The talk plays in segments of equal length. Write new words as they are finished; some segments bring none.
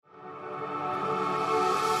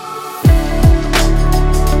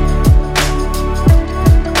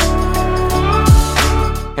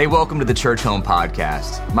Hey, welcome to the Church Home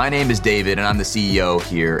Podcast. My name is David, and I'm the CEO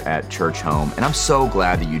here at Church Home, and I'm so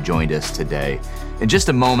glad that you joined us today. In just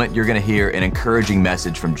a moment, you're going to hear an encouraging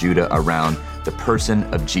message from Judah around the person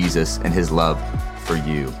of Jesus and his love for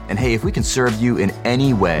you. And hey, if we can serve you in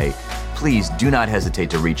any way, please do not hesitate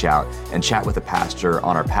to reach out and chat with a pastor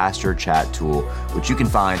on our Pastor Chat tool, which you can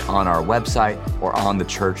find on our website or on the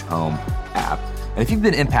Church Home app. And if you've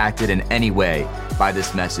been impacted in any way by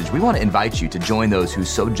this message, we want to invite you to join those who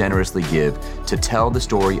so generously give to tell the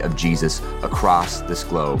story of Jesus across this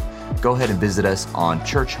globe. Go ahead and visit us on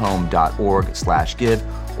churchhome.org/give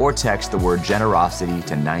or text the word generosity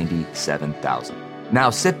to 97,000. Now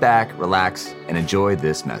sit back, relax, and enjoy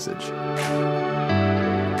this message.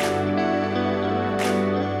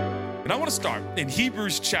 And I want to start in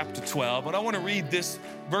Hebrews chapter 12, and I want to read this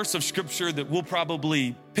verse of scripture that we'll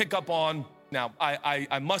probably pick up on. Now,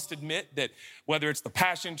 I must admit that whether it's the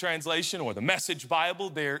Passion Translation or the Message Bible,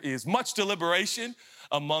 there is much deliberation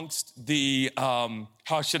amongst the,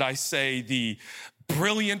 the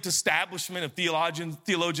brilliant establishment of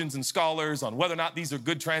theologians and scholars on whether or not these are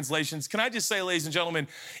good translations. Can I just say, ladies and gentlemen,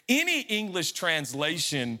 any English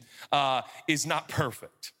translation is not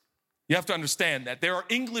perfect. You have to understand that there are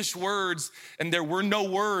English words and there were no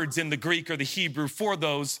words in the Greek or the Hebrew for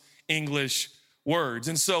those English words.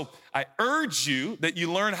 And so I urge you that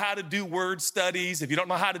you learn how to do word studies. If you don't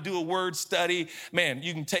know how to do a word study, man,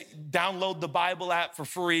 you can download the Bible app for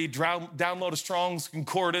free, download a Strong's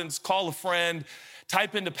Concordance, call a friend,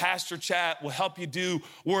 type into Pastor Chat, will help you do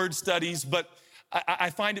word studies. But I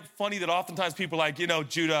find it funny that oftentimes people are like, Judah,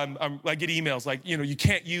 I get emails like, you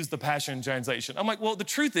can't use the Passion Translation. I'm like, well, the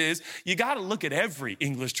truth is you got to look at every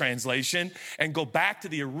English translation and go back to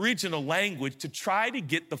the original language to try to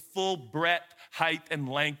get the full breadth, height, and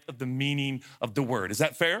length of the meaning of the word. Is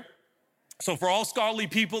that fair? So for all scholarly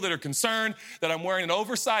people that are concerned that I'm wearing an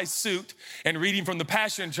oversized suit and reading from the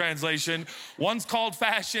Passion Translation, one's called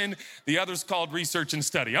fashion, the other's called research and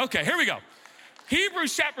study. Okay, here we go.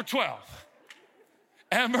 Hebrews chapter 12.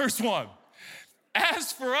 And verse 1,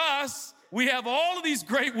 as for us, we have all of these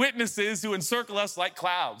great witnesses who encircle us like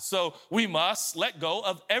clouds. So we must let go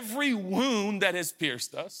of every wound that has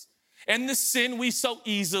pierced us and the sin we so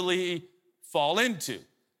easily fall into.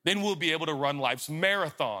 Then we'll be able to run life's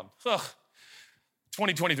marathon.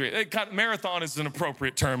 2023, marathon is an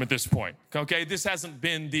appropriate term at this point, okay? This hasn't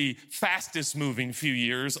been the fastest moving few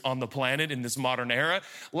years on the planet in this modern era.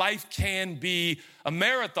 Life can be a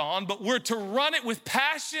marathon, but we're to run it with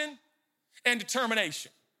passion and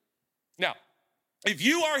determination. Now, if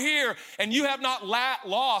you are here and you have not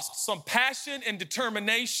lost some passion and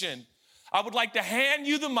determination, I would like to hand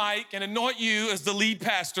you the mic and anoint you as the lead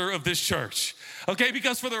pastor of this church, okay?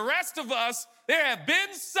 Because for the rest of us, there have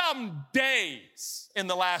been some days in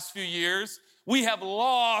the last few years we have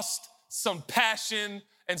lost some passion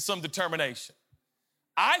and some determination.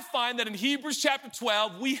 I find that in Hebrews chapter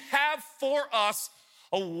 12, we have for us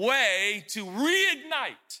a way to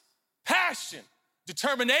reignite passion,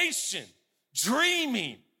 determination,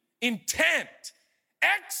 dreaming, intent,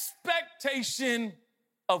 expectation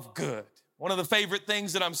of good. One of the favorite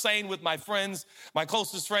things that I'm saying with my friends, my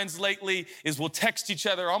closest friends lately, is we'll text each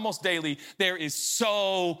other almost daily. There is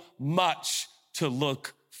so much to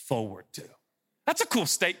look forward to. That's a cool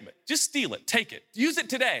statement. Just steal it, take it, use it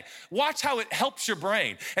today. Watch how it helps your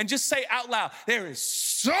brain and just say out loud, there is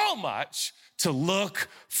so much to look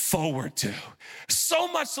forward to. So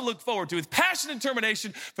much to look forward to. With passion and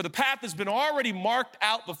determination, for the path has been already marked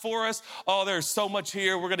out before us. Oh, there's so much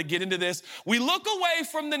here. We're going to get into this. We look away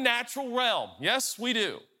from the natural realm. Yes, we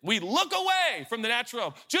do. We look away from the natural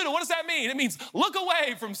realm. Judah, what does that mean? It means look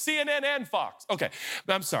away from CNN and Fox. Okay,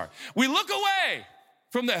 I'm sorry. We look away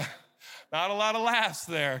from the... Not a lot of laughs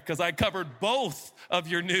there because I covered both of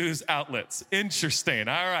your news outlets. Interesting.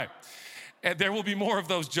 All right. And there will be more of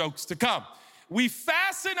those jokes to come. We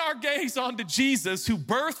fasten our gaze onto Jesus, who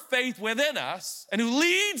birthed faith within us and who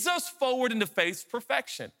leads us forward into faith's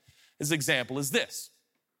perfection. His example is this.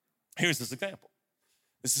 Here's this example.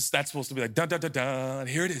 That's supposed to be like, dun, dun, dun, dun.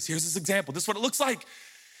 Here it is. Here's his example. This is what it looks like.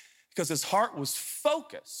 Because his heart was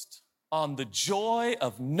focused on the joy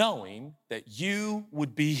of knowing that you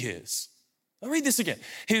would be his. I'll read this again.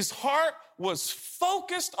 His heart was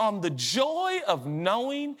focused on the joy of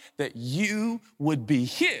knowing that you would be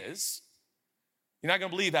his. You're not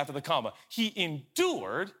going to believe after the comma. He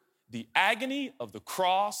endured the agony of the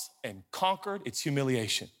cross and conquered its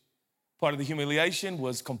humiliation. Part of the humiliation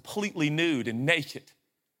was completely nude and naked,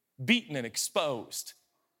 beaten and exposed.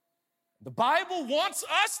 The Bible wants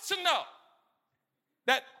us to know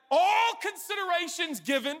that all considerations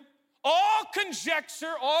given, all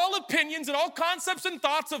conjecture, all opinions, and all concepts and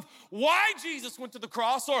thoughts of why Jesus went to the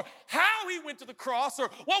cross or how he went to the cross or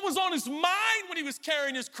what was on his mind when he was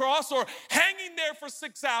carrying his cross or hanging there for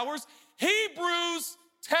 6 hours. Hebrews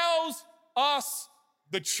tells us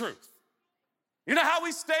the truth. You know how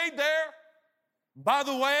he stayed there? By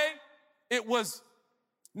the way, it was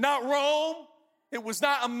not Rome. It was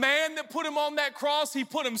not a man that put him on that cross. He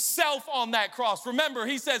put himself on that cross. Remember,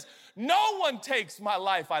 he says, no one takes my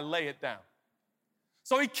life, I lay it down.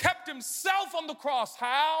 So he kept himself on the cross.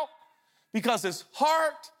 How? Because his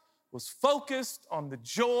heart was focused on the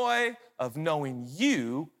joy of knowing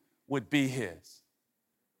you would be his.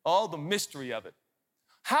 Oh, the mystery of it.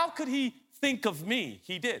 How could he think of me?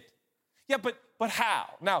 He did. Yeah, but how?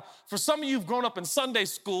 Now, for some of you who've grown up in Sunday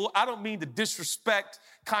school, I don't mean to disrespect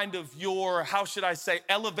kind of your, how should I say,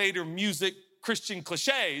 elevator music Christian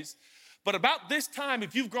cliches, but about this time,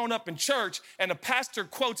 if you've grown up in church and a pastor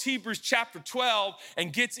quotes Hebrews chapter 12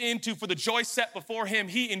 and gets into, for the joy set before him,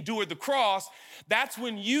 he endured the cross, that's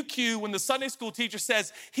when you cue, when the Sunday school teacher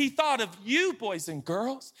says, he thought of you, boys and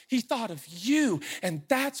girls. He thought of you, and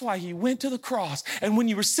that's why he went to the cross. And when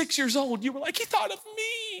you were 6 years old, you were like, he thought of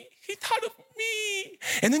me. He thought of me.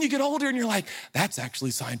 And then you get older and you're like, that's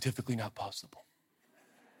actually scientifically not possible.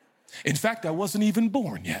 In fact, I wasn't even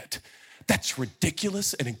born yet. That's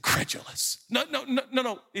ridiculous and incredulous. No.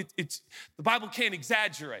 It's the Bible can't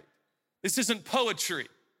exaggerate. This isn't poetry.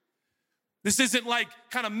 This isn't like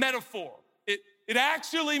kind of metaphor. It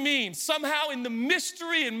actually means somehow in the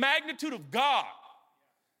mystery and magnitude of God,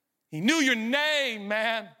 he knew your name,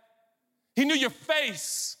 man. He knew your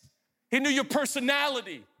face. He knew your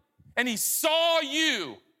personality. And he saw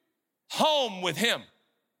you home with him.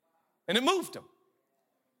 And it moved him.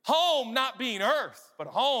 Home not being earth, but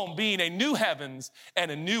home being a new heavens and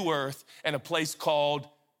a new earth and a place called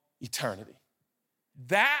eternity.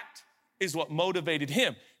 That is what motivated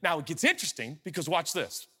him. Now it gets interesting because watch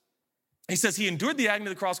this. He says he endured the agony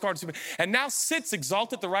of the cross, and now sits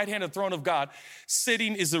exalted at the right hand of the throne of God.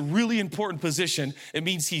 Sitting is a really important position. It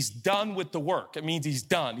means he's done with the work. It means he's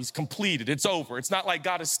done. He's completed. It's over. It's not like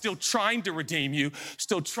God is still trying to redeem you,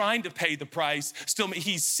 still trying to pay the price.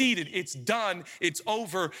 He's seated. It's done. It's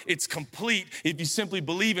over. It's complete. If you simply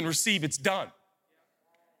believe and receive, it's done.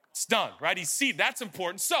 It's done, right? He's seated. That's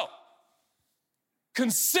important. So,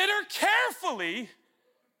 consider carefully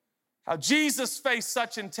how Jesus faced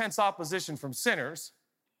such intense opposition from sinners.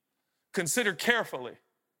 Consider carefully.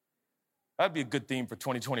 That'd be a good theme for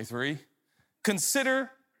 2023. Consider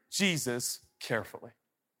Jesus carefully.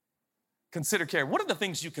 Consider care. What are the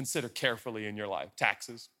things you consider carefully in your life?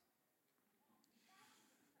 Taxes.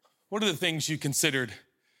 What are the things you considered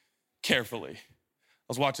carefully? I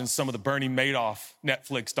was watching some of the Bernie Madoff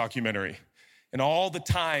Netflix documentary, and all the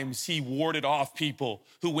times he warded off people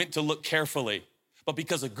who went to look carefully. But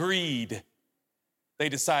because of greed, they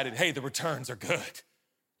decided, hey, the returns are good.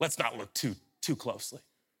 Let's not look too closely.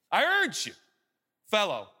 I urge you,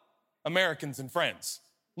 fellow Americans and friends,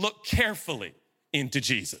 look carefully into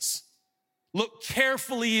Jesus. Look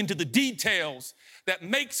carefully into the details that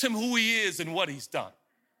makes him who he is and what he's done.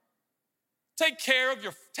 Take care of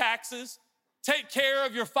your taxes. Take care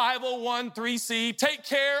of your 501(c)(3). Take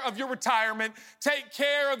care of your retirement. Take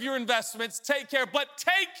care of your investments. But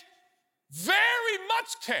take very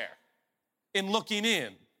much care in looking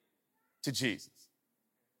in to Jesus.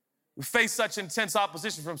 We face such intense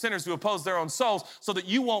opposition from sinners who oppose their own souls so that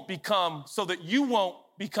you won't become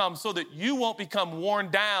worn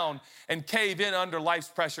down and cave in under life's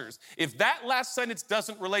pressures. If that last sentence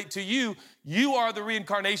doesn't relate to you, you are the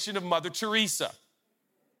reincarnation of Mother Teresa.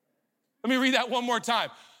 Let me read that one more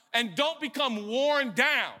time. And don't become worn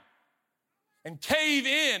down and cave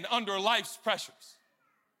in under life's pressures.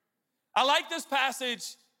 I like this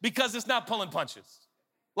passage because it's not pulling punches.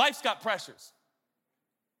 Life's got pressures.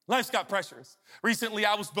 Life's got pressures. Recently,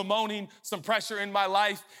 I was bemoaning some pressure in my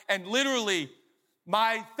life, and literally,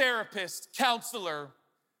 my therapist, counselor,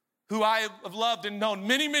 who I have loved and known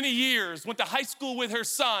many, many years, went to high school with her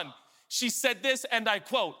son. She said this, and I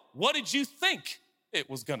quote, "What did you think it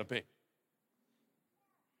was gonna be?"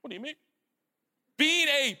 What do you mean? Being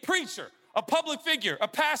a preacher, a public figure, a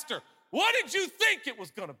pastor, what did you think it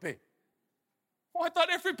was gonna be? Well, I thought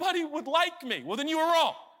everybody would like me. Well, then you were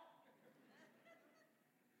wrong.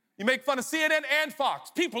 You make fun of CNN and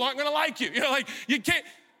Fox. People aren't gonna like you. You can't.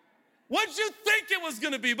 What did you think it was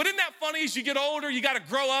gonna be? But isn't that funny? As you get older, you gotta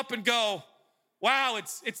grow up and go, wow,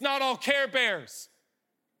 it's not all Care Bears.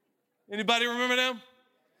 Anybody remember them?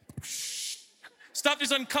 Stuff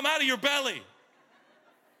just doesn't come out of your belly.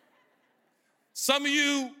 Some of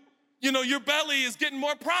you, your belly is getting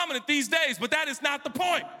more prominent these days, but that is not the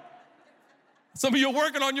point. Some of you are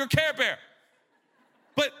working on your Care Bear.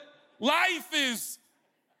 But life is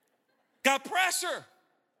got pressure.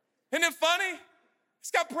 Isn't it funny?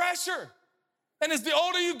 It's got pressure. And as the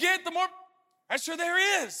older you get, the more pressure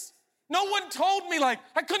there is. No one told me, I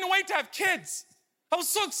couldn't wait to have kids. I was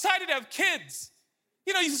so excited to have kids.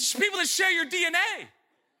 You know, people that share your DNA.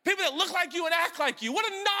 People that look like you and act like you. What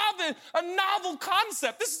a novel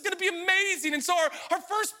concept. This is going to be amazing. And so our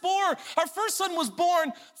first son was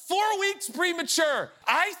born 4 weeks premature.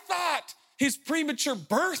 I thought his premature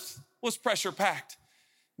birth was pressure-packed.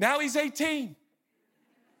 Now he's 18.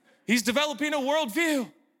 He's developing a worldview.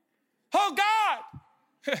 Oh,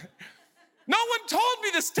 God. No one told me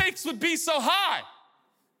the stakes would be so high.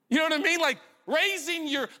 You know what I mean? Like raising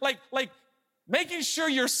your, making sure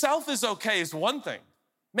yourself is okay is one thing.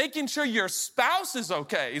 Making sure your spouse is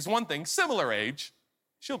okay is one thing. Similar age,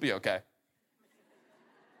 she'll be okay.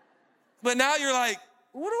 But now you're like,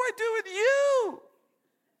 what do I do with you?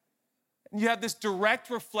 And you have this direct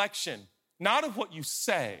reflection, not of what you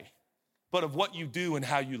say, but of what you do and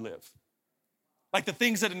how you live. Like the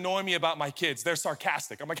things that annoy me about my kids, they're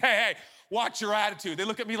sarcastic. I'm like, hey, watch your attitude. They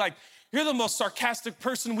look at me like, you're the most sarcastic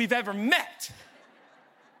person we've ever met.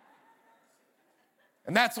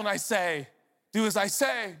 And that's when I say, do as I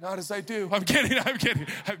say, not as I do. I'm kidding. But you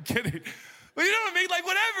know what I mean? Like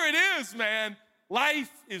whatever it is, man, life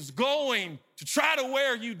is going to try to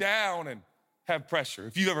wear you down and have pressure.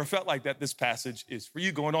 If you've ever felt like that, this passage is for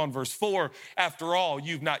you. Going on, verse 4, after all,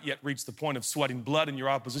 you've not yet reached the point of sweating blood in your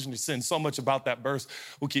opposition to sin. So much about that verse.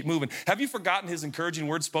 We'll keep moving. Have you forgotten his encouraging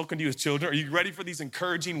words spoken to you as children? Are you ready for these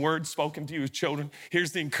encouraging words spoken to you as children?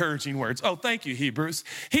 Here's the encouraging words. Oh, thank you, Hebrews.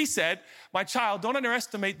 He said, my child, don't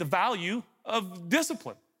underestimate the value of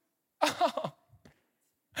discipline. Oh.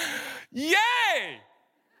 Yay!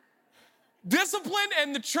 Discipline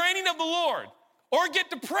and the training of the Lord. Or get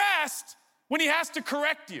depressed when he has to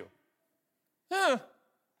correct you.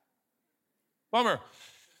 Bummer.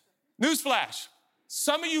 Newsflash.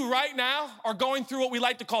 Some of you right now are going through what we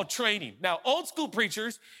like to call training. Now, old school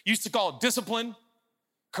preachers used to call it discipline,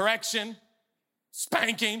 correction,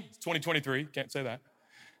 spanking. It's 2023, can't say that.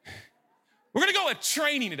 We're gonna go with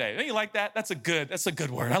training today. Don't you like that? That's a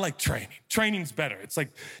good word. I like training. Training's better. It's like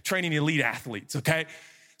training elite athletes, okay?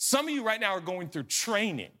 Some of you right now are going through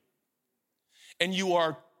training and you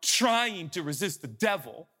are trying to resist the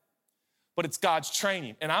devil, but it's God's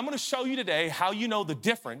training. And I'm gonna show you today how you know the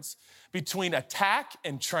difference between attack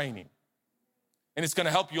and training. And it's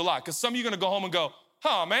gonna help you a lot, because some of you are gonna go home and go,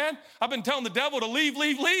 oh man, I've been telling the devil to leave,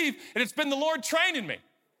 and it's been the Lord training me.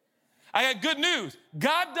 I got good news.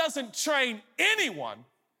 God doesn't train anyone.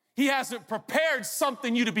 He hasn't prepared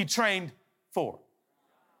something you to be trained for.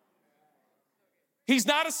 He's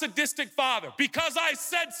not a sadistic father. Because I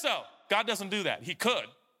said so. God doesn't do that. He could.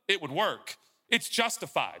 It would work. It's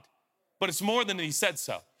justified. But it's more than he said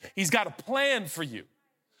so. He's got a plan for you.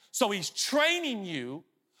 So he's training you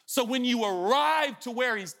so when you arrive to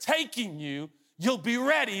where he's taking you, you'll be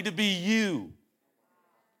ready to be you.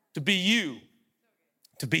 To be you.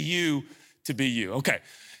 To be you, to be you. Okay.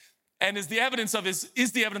 And is the evidence of his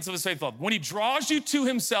faithful love. When he draws you to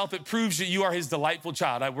himself, it proves that you are his delightful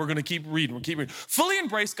child. We're going to keep reading. Fully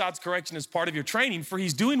embrace God's correction as part of your training, for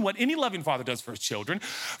he's doing what any loving father does for his children.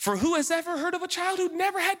 For who has ever heard of a child who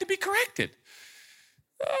never had to be corrected?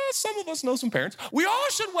 Some of us know some parents. We all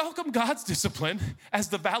should welcome God's discipline as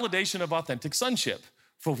the validation of authentic sonship.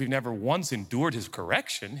 For if we've never once endured his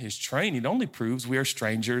correction, his training only proves we are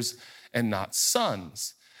strangers and not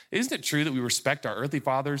sons. Isn't it true that we respect our earthly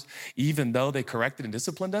fathers even though they corrected and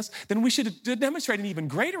disciplined us? Then we should demonstrate an even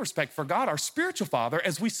greater respect for God, our spiritual father,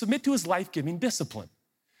 as we submit to his life-giving discipline.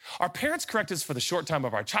 Our parents correct us for the short time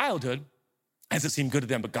of our childhood, as it seemed good to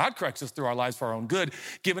them, but God corrects us through our lives for our own good,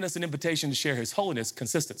 giving us an invitation to share his holiness,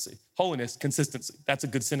 consistency. Holiness, consistency. That's a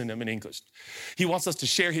good synonym in English. He wants us to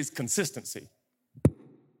share his consistency.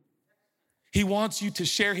 He wants you to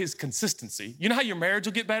share his consistency. You know how your marriage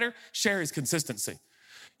will get better? Share his consistency.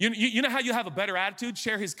 You know how you have a better attitude?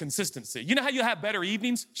 Share his consistency. You know how you have better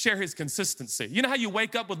evenings? Share his consistency. You know how you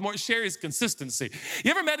wake up with more? Share his consistency.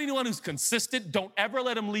 You ever met anyone who's consistent? Don't ever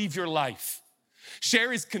let him leave your life.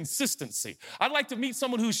 Share his consistency. I'd like to meet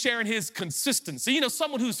someone who's sharing his consistency. You know,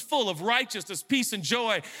 someone who's full of righteousness, peace, and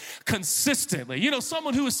joy consistently. You know,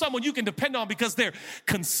 someone who is someone you can depend on because they're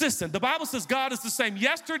consistent. The Bible says God is the same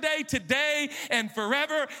yesterday, today, and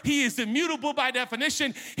forever. He is immutable by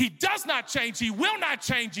definition. He does not change. He will not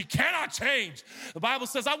change. He cannot change. The Bible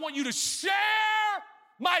says, I want you to share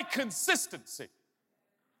my consistency.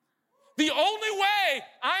 The only way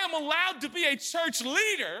I am allowed to be a church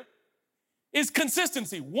leader is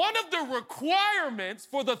consistency. One of the requirements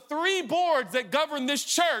for the 3 boards that govern this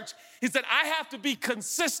church is that I have to be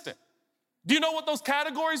consistent. Do you know what those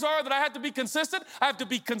categories are that I have to be consistent? I have to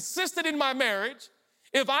be consistent in my marriage.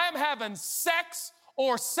 If I am having sex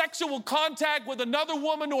or sexual contact with another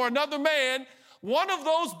woman or another man, one of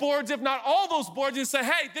those boards, if not all those boards, is say,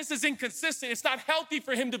 hey, this is inconsistent. It's not healthy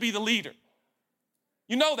for him to be the leader.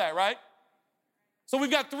 You know that, right? So we've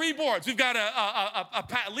got 3 boards. We've got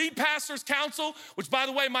a lead pastor's council, which, by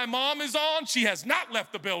the way, my mom is on. She has not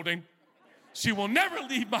left the building. She will never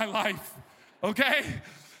leave my life, okay?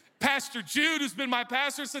 Pastor Jude, who's been my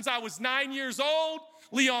pastor since I was 9 years old.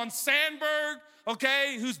 Leon Sandberg,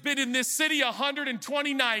 okay, who's been in this city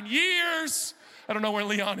 129 years. I don't know where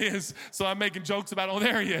Leon is, so I'm making jokes about, oh,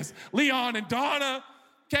 there he is. Leon and Donna.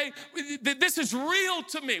 Okay, this is real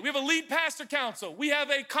to me. We have a lead pastor council. We have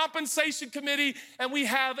a compensation committee, and we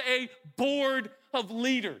have a board of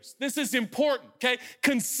leaders. This is important, okay?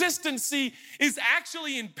 Consistency is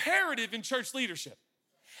actually imperative in church leadership.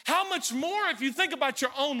 How much more, if you think about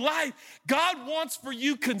your own life, God wants for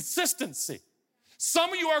you consistency.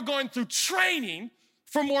 Some of you are going through training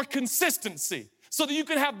for more consistency so that you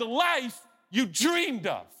can have the life you dreamed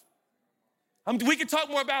of. We can talk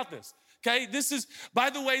more about this. Okay, this is,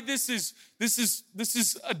 by the way, this is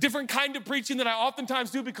a different kind of preaching that I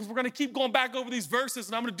oftentimes do because we're going to keep going back over these verses,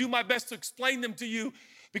 and I'm going to do my best to explain them to you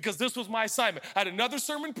because this was my assignment. I had another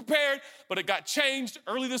sermon prepared, but it got changed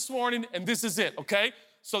early this morning, and this is it, okay?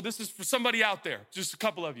 So this is for somebody out there, just a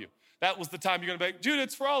couple of you. That was the time you're going to be like, Judah,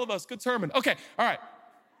 it's for all of us. Good sermon. Okay, all right.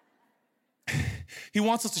 He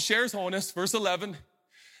wants us to share his holiness, verse 11.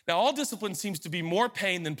 Now, all discipline seems to be more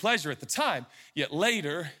pain than pleasure at the time, yet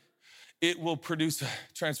later it will produce a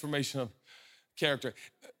transformation of character.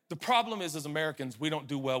 The problem is, as Americans, we don't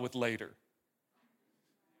do well with later.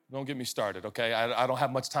 Don't get me started, okay? I don't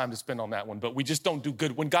have much time to spend on that one, but we just don't do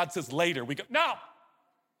good. When God says later, we go, no,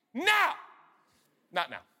 not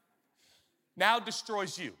now. Now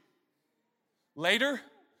destroys you. Later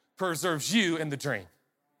preserves you in the dream.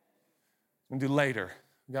 We'll do later.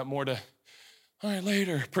 We got more to, all right,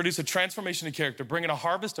 later. Produce a transformation of character, bringing a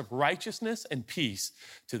harvest of righteousness and peace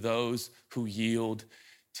to those who yield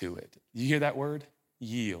to it. You hear that word?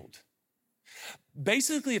 Yield.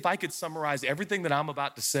 Basically, if I could summarize everything that I'm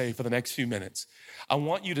about to say for the next few minutes, I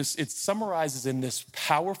want you to, it summarizes in this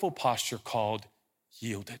powerful posture called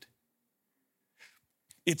yielded.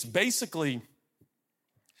 It's basically,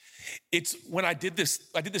 it's when I did this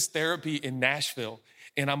therapy in Nashville,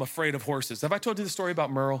 and I'm afraid of horses. Have I told you the story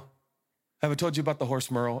about Merle? Have I told you about the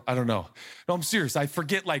horse Merle? I don't know. No, I'm serious. I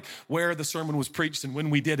forget like where the sermon was preached and when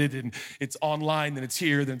we did it, and it's online, then it's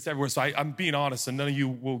here, then it's everywhere. So I'm being honest, and none of you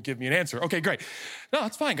will give me an answer. Okay, great. No,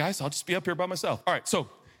 it's fine, guys. I'll just be up here by myself. All right, so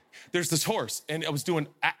there's this horse, and I was doing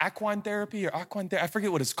equine therapy. I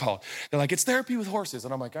forget what it's called. They're like, it's therapy with horses.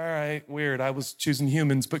 And I'm like, all right, weird. I was choosing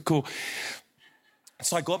humans, but cool.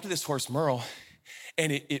 So I go up to this horse, Merle,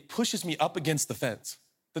 and it pushes me up against the fence.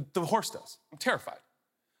 The horse does. I'm terrified.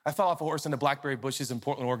 I fell off a horse into blackberry bushes in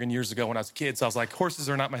Portland, Oregon years ago when I was a kid. So I was like, horses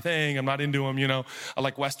are not my thing. I'm not into them, you know. I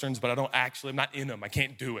like Westerns, but I'm not in them. I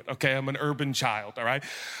can't do it, okay? I'm an urban child, all right?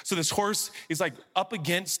 So this horse is like up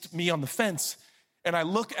against me on the fence, and I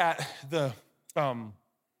look at the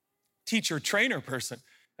teacher, trainer person,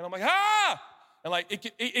 and I'm like, ah! And like,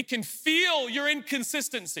 it can feel your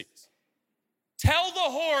inconsistencies. Tell the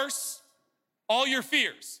horse all your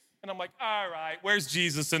fears. And I'm like, all right, where's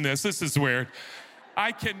Jesus in this? This is weird.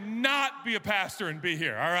 I cannot be a pastor and be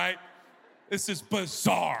here, all right? This is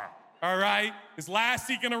bizarre, all right? Is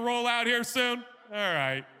Lassie gonna roll out here soon? All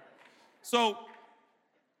right. So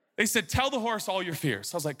they said, tell the horse all your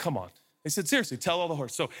fears. I was like, come on. They said, seriously, tell all the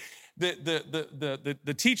horse. So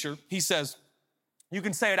the teacher, he says, you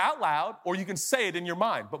can say it out loud or you can say it in your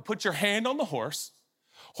mind, but put your hand on the horse.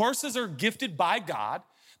 Horses are gifted by God.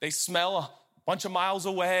 They smell a bunch of miles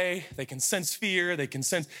away. They can sense fear. They can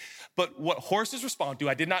sense, but what horses respond to,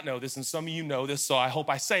 I did not know this, and some of you know this, so I hope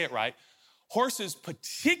I say it right. Horses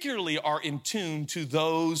particularly are in tune to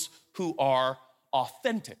those who are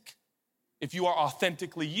authentic. If you are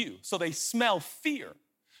authentically you. So they smell fear.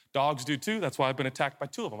 Dogs do too. That's why I've been attacked by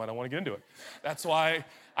 2 of them. I don't want to get into it. That's why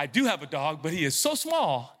I do have a dog, but he is so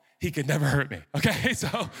small, he could never hurt me. Okay,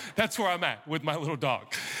 so that's where I'm at with my little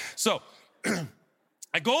dog. So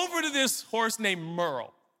I go over to this horse named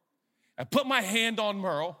Merle. I put my hand on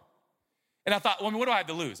Merle, And I thought, well, what do I have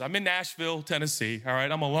to lose? I'm in Nashville, Tennessee, all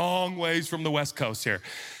right? I'm a long ways from the West Coast here.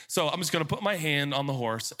 So I'm just gonna put my hand on the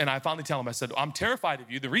horse, and I finally tell him, I said, I'm terrified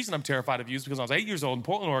of you. The reason I'm terrified of you is because when I was 8 years old in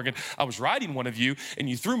Portland, Oregon, I was riding one of you, and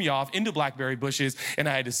you threw me off into blackberry bushes, and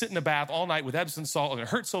I had to sit in the bath all night with Epsom salt, and it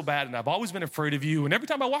hurt so bad, and I've always been afraid of you. And every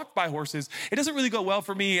time I walk by horses, it doesn't really go well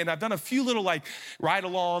for me, and I've done a few little like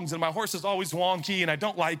ride-alongs, and my horse is always wonky, and I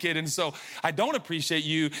don't like it, and so I don't appreciate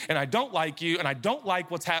you, and I don't like you, and I don't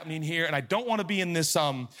like what's happening here, and I don't wanna be in this,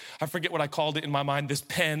 I forget what I called it in my mind, this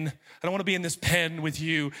pen. I don't wanna be in this pen with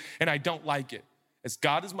you, and I don't like it. As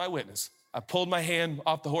God is my witness, I pulled my hand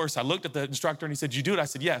off the horse. I looked at the instructor and he said, "You do it?" I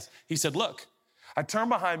said, "Yes." He said, "Look." I turned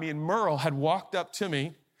behind me and Merle had walked up to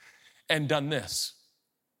me and done this.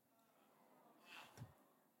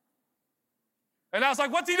 And I was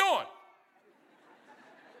like, "What's he doing?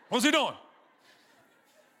 What's he doing?"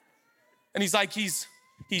 And he's like, he's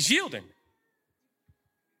yielding.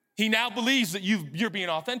 He now believes that you're being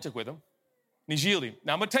authentic with him, and he's yielding.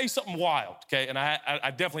 Now, I'm gonna tell you something wild, okay? And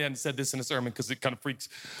I definitely hadn't said this in a sermon because it kind of freaks,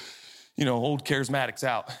 old charismatics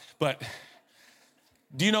out. But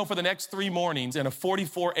do you know for the next 3 mornings in a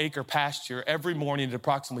 44-acre pasture, every morning at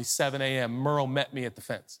approximately 7 a.m., Merle met me at the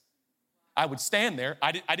fence. I would stand there.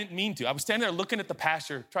 I didn't mean to. I was standing there looking at the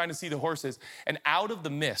pasture, trying to see the horses, and out of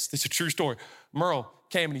the mist, it's a true story, Merle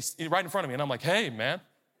came and he's right in front of me, and I'm like, "Hey, man,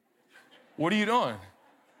 what are you doing?"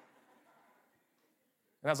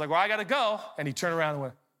 And I was like, "Well, I gotta go." And he turned around and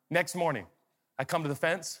went, next morning, I come to the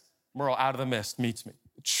fence, Merle out of the mist meets me.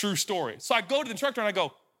 True story. So I go to the instructor and I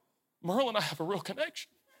go, "Merle and I have a real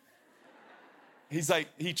connection." He's like,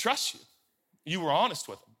 "He trusts you. You were honest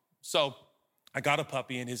with him." So I got a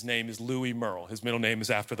puppy and his name is Louis Merle. His middle name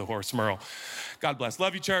is after the horse Merle. God bless.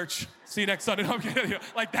 Love you, church. See you next Sunday. No, I'm kidding.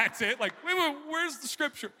 Like, that's it. Like, wait, where's the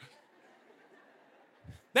scripture?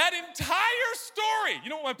 That entire story, you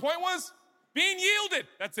know what my point was? Being yielded.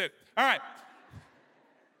 That's it. All right.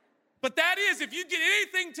 But that is, if you get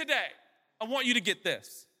anything today, I want you to get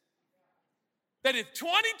this. That if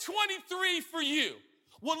 2023 for you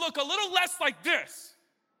will look a little less like this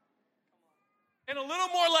and a little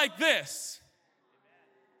more like this,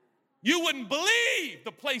 you wouldn't believe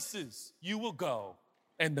the places you will go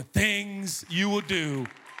and the things you will do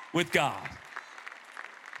with God.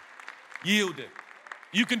 Yielded.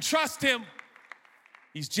 You can trust him.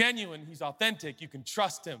 He's genuine, he's authentic, you can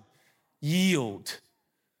trust him. Yield.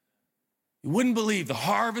 You wouldn't believe the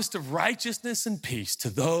harvest of righteousness and peace to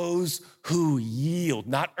those who yield,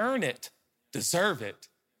 not earn it, deserve it,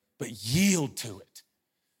 but yield to it.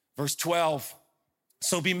 Verse 12,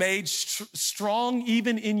 so be made strong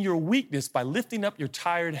even in your weakness by lifting up your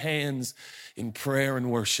tired hands in prayer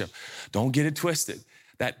and worship. Don't get it twisted.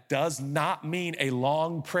 That does not mean a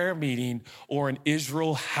long prayer meeting or an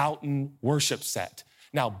Israel Houghton worship set.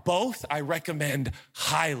 Now, both I recommend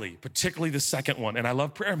highly, particularly the second one, and I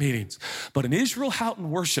love prayer meetings, but an Israel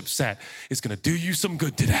Houghton worship set is gonna do you some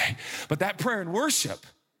good today. But that prayer and worship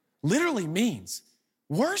literally means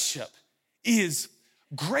worship is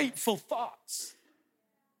grateful thoughts.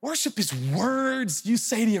 Worship is words you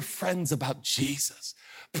say to your friends about Jesus.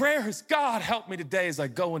 Prayer is, "God, help me today as I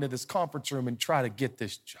go into this conference room and try to get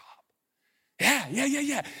this job."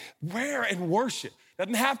 Yeah. Prayer and worship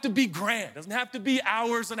doesn't have to be grand, doesn't have to be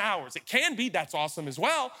hours and hours. It can be, that's awesome as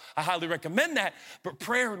well. I highly recommend that. But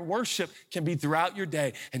prayer and worship can be throughout your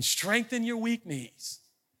day and strengthen your weak knees.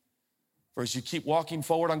 For as you keep walking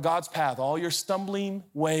forward on God's path, all your stumbling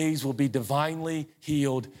ways will be divinely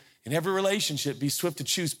healed. In every relationship, be swift to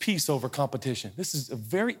choose peace over competition. This is a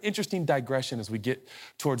very interesting digression as we get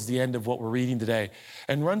towards the end of what we're reading today.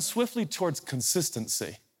 And run swiftly towards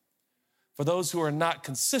consistency. For those who are not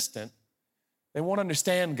consistent, they won't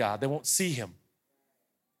understand God. They won't see him.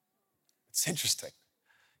 It's interesting.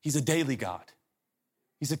 He's a daily God.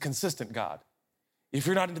 He's a consistent God. If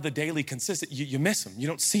you're not into the daily consistent, you miss him. You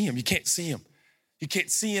don't see him. You can't see him. You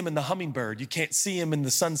can't see him in the hummingbird. You can't see him in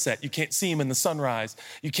the sunset. You can't see him in the sunrise.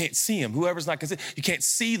 You can't see him. Whoever's not consistent, you can't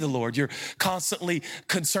see the Lord. You're constantly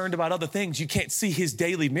concerned about other things. You can't see his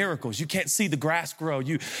daily miracles. You can't see the grass grow.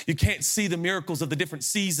 You can't see the miracles of the different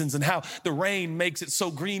seasons and how the rain makes it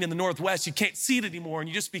so green in the Northwest. You can't see it anymore, and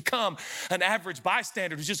you just become an average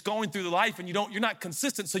bystander who's just going through the life, and you're not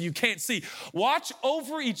consistent, so you can't see. Watch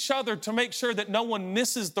over each other to make sure that no one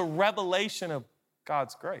misses the revelation of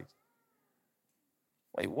God's grace.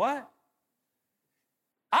 Wait, what?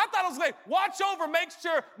 I thought it was like, watch over, make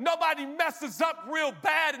sure nobody messes up real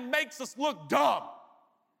bad and makes us look dumb.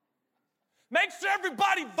 Make sure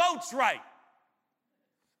everybody votes right.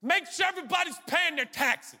 Make sure everybody's paying their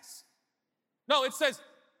taxes. No, it says,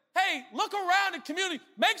 hey, look around the community.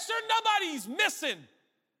 Make sure nobody's missing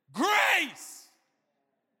grace.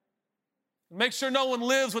 Make sure no one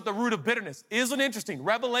lives with the root of bitterness. Isn't it interesting?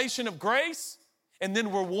 Revelation of grace, and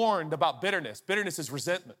then we're warned about bitterness. Bitterness is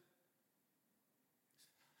resentment.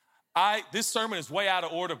 This sermon is way out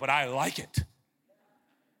of order, but I like it.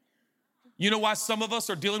 You know why some of us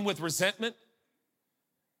are dealing with resentment?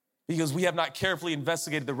 Because we have not carefully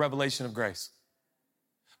investigated the revelation of grace.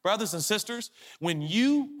 Brothers and sisters, when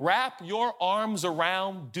you wrap your arms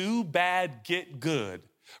around do bad, get good,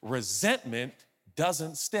 resentment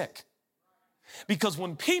doesn't stick. Because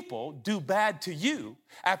when people do bad to you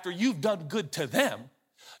after you've done good to them,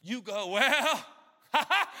 you go, well,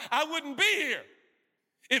 I wouldn't be here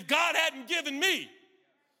if God hadn't given me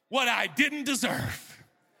what I didn't deserve.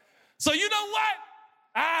 So you know what?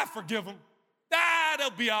 I forgive them. They'll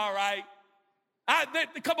be all right.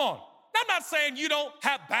 Come on. I'm not saying you don't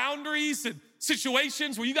have boundaries and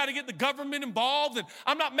situations where you got to get the government involved, and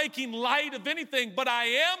I'm not making light of anything, but I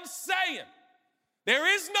am saying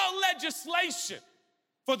there is no legislation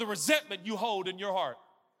for the resentment you hold in your heart.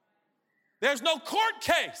 There's no court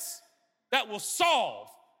case that will solve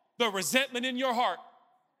the resentment in your heart.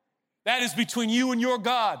 That is between you and your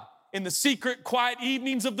God in the secret, quiet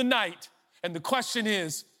evenings of the night. And the question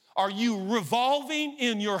is, are you revolving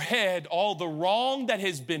in your head all the wrong that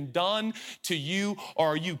has been done to you, or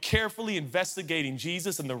are you carefully investigating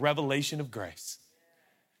Jesus and the revelation of grace?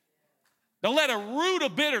 Don't let a root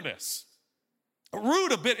of bitterness,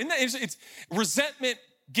 it's resentment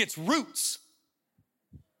gets roots,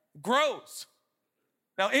 grows.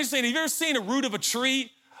 Now, interesting, have you ever seen a root of a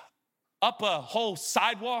tree up a whole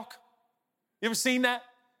sidewalk? You ever seen that?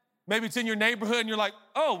 Maybe it's in your neighborhood and you're like,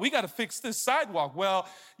 oh, we got to fix this sidewalk. Well,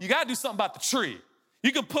 you got to do something about the tree.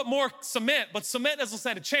 You can put more cement, but cement doesn't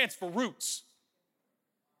stand a chance for roots.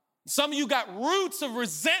 Some of you got roots of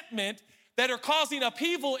resentment that are causing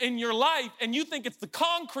upheaval in your life, and you think it's the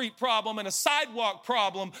concrete problem and a sidewalk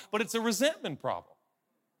problem, but it's a resentment problem.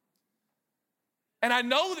 And I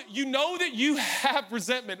know that you have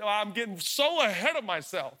resentment. Oh, I'm getting so ahead of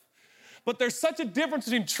myself. But there's such a difference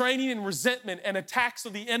between training and resentment and attacks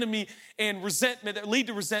of the enemy and resentment that lead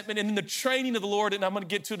to resentment, and then the training of the Lord, and I'm going to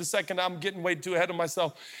get to it in a second. I'm getting way too ahead of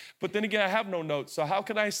myself. But then again, I have no notes, so how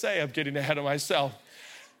can I say I'm getting ahead of myself?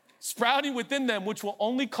 Sprouting within them, which will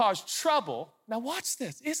only cause trouble. Now watch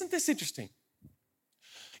this. Isn't this interesting?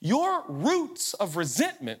 Your roots of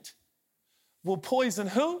resentment will poison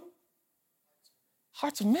who?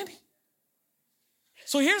 Hearts of many.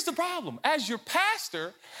 So here's the problem. As your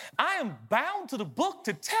pastor, I am bound to the book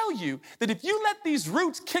to tell you that if you let these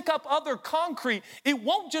roots kick up other concrete, it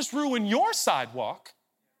won't just ruin your sidewalk.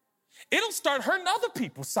 It'll start hurting other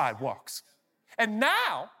people's sidewalks. And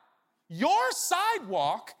now, your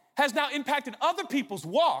sidewalk has now impacted other people's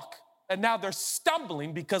walk, and now they're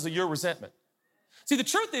stumbling because of your resentment. See, the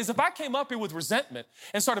truth is, if I came up here with resentment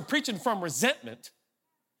and started preaching from resentment,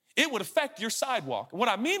 it would affect your sidewalk. And what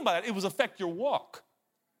I mean by that, it would affect your walk.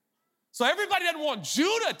 So everybody doesn't want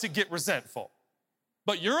Judah to get resentful,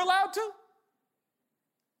 but you're allowed to?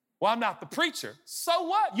 Well, I'm not the preacher. So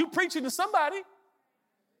what? You preaching to somebody.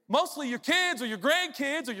 Mostly your kids or your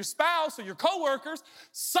grandkids or your spouse or your coworkers.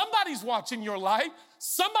 Somebody's watching your life.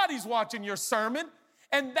 Somebody's watching your sermon.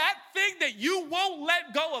 And that thing that you won't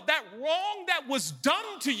let go of, that wrong that was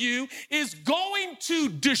done to you, is going to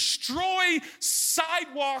destroy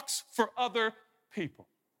sidewalks for other people.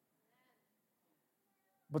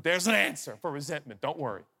 But there's an answer for resentment, don't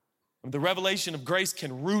worry. The revelation of grace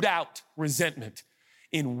can root out resentment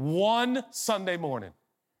in one Sunday morning.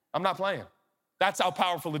 I'm not playing. That's how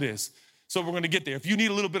powerful it is. So we're going to get there. If you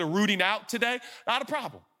need a little bit of rooting out today, not a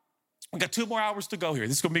problem. We've got 2 more hours to go here.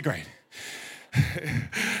 This is going to be great.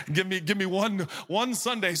 give me one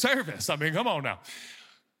Sunday service. I mean, come on now.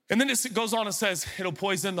 And then it goes on and says, it'll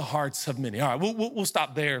poison the hearts of many. All right, we'll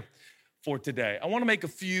stop there for today. I want to make a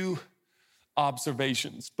few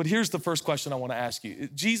observations. But here's the first question I want to ask you.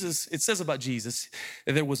 Jesus, it says about Jesus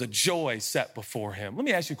that there was a joy set before him. Let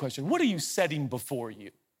me ask you a question. What are you setting before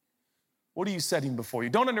you? What are you setting before you?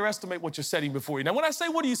 Don't underestimate what you're setting before you. Now, when I say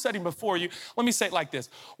what are you setting before you, let me say it like this.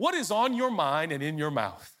 What is on your mind and in your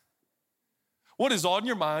mouth? What is on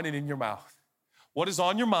your mind and in your mouth? What is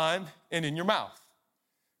on your mind and in your mouth?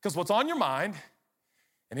 Because what's on your mind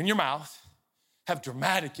and in your mouth have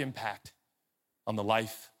dramatic impact on the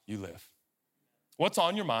life you live. What's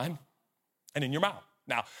on your mind and in your mouth?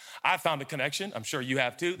 Now, I found a connection. I'm sure you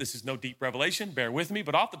have too. This is no deep revelation. Bear with me.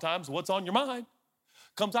 But oftentimes, what's on your mind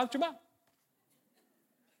comes out your mouth.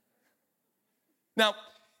 Now,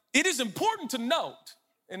 it is important to note,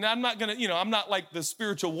 And I'm not like the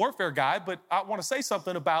spiritual warfare guy, but I want to say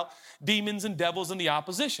something about demons and devils and the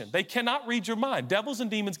opposition. They cannot read your mind. Devils and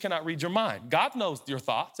demons cannot read your mind. God knows your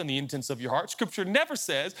thoughts and the intents of your heart. Scripture never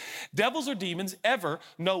says devils or demons ever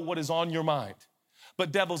know what is on your mind.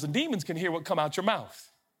 But devils and demons can hear what come out your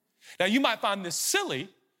mouth. Now, you might find this silly,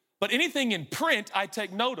 but anything in print, I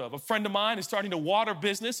take note of. A friend of mine is starting a water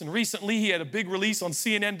business, and recently he had a big release on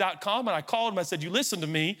CNN.com, and I called him. I said, you listen to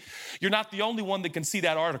me. You're not the only one that can see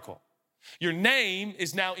that article. Your name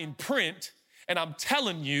is now in print, and I'm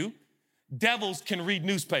telling you, devils can read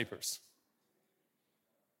newspapers.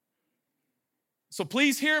 So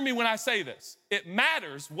please hear me when I say this. It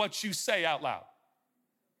matters what you say out loud.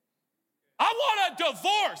 I want a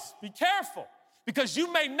divorce. Be careful, because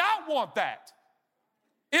you may not want that.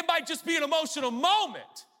 It might just be an emotional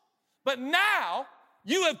moment, but now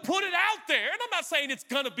you have put it out there. And I'm not saying it's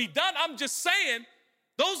gonna be done. I'm just saying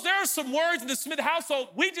there are some words in the Smith household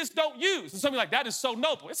we just don't use. And something like that is so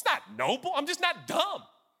noble. It's not noble. I'm just not dumb.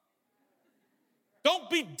 Don't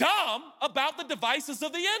be dumb about the devices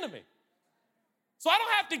of the enemy. So I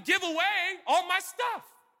don't have to give away all my stuff.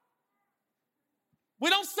 We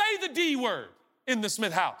don't say the D word in the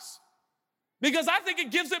Smith house because I think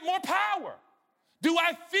it gives it more power. Do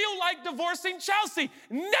I feel like divorcing Chelsea?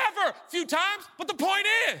 Never. A few times, but the point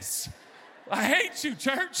is, I hate you,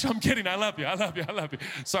 church. I'm kidding. I love you. I love you. I love you.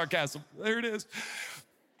 Sarcasm. There it is.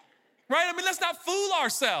 Right? I mean, let's not fool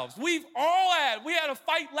ourselves. We had a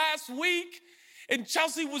fight last week, and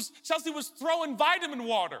Chelsea was throwing vitamin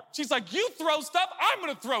water. She's like, you throw stuff, I'm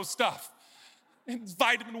gonna throw stuff. And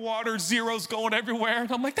vitamin water, zeros going everywhere.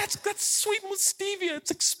 And I'm like, that's sweetened with stevia.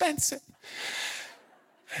 It's expensive.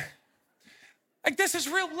 Like, this is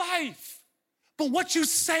real life. But what you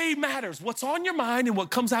say matters. What's on your mind and what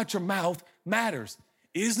comes out your mouth matters.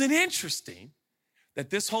 Isn't it interesting that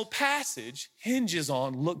this whole passage hinges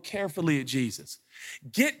on look carefully at Jesus?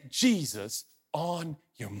 Get Jesus on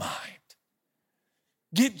your mind.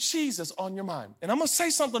 Get Jesus on your mind. And I'm gonna say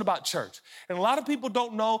something about church. And a lot of people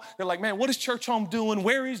don't know. They're like, man, what is Church Home doing?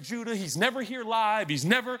 Where is Judah? He's never here live.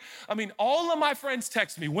 All of my friends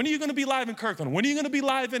text me, when are you gonna be live in Kirkland? When are you gonna be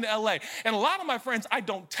live in LA? And a lot of my friends, I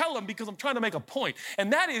don't tell them because I'm trying to make a point.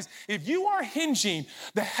 And that is, if you are hinging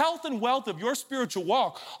the health and wealth of your spiritual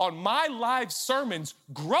walk on my live sermons,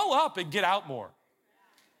 grow up and get out more.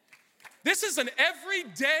 This is an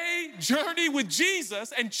everyday journey with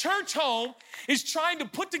Jesus, and Church Home is trying to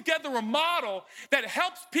put together a model that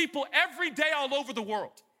helps people every day all over the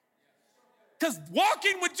world. Because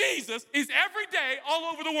walking with Jesus is every day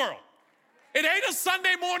all over the world. It ain't a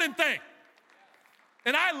Sunday morning thing.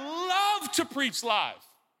 And I love to preach live.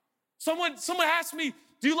 Someone asked me,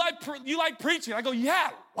 do you like preaching? I go,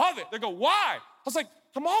 yeah, love it. They go, why? I was like,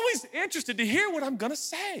 I'm always interested to hear what I'm gonna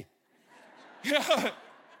say.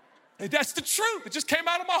 That's the truth. It just came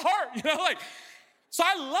out of my heart, So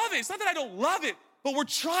I love it. It's not that I don't love it, but we're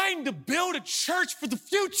trying to build a church for the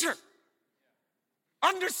future.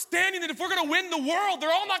 Understanding that if we're gonna win the world,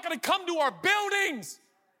 they're all not gonna come to our buildings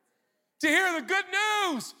to hear the good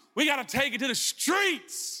news. We gotta take it to the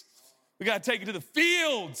streets. We gotta take it to the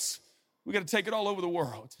fields. We gotta take it all over the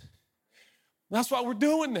world. And that's why we're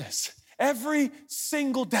doing this every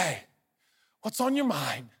single day. What's on your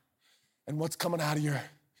mind and what's coming out of your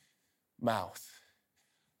mouth,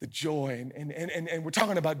 the joy, and we're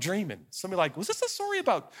talking about dreaming. Somebody like, was this a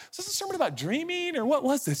sermon about dreaming, or what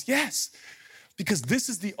was this? Yes, because this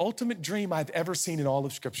is the ultimate dream I've ever seen in all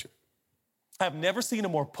of Scripture. I've never seen a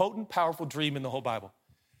more potent, powerful dream in the whole Bible.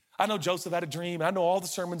 I know Joseph had a dream, and I know all the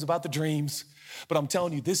sermons about the dreams, but I'm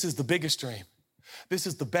telling you, this is the biggest dream. This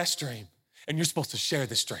is the best dream, and you're supposed to share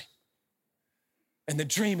this dream. And the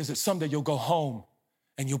dream is that someday you'll go home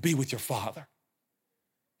and you'll be with your Father.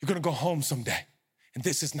 You're gonna go home someday, and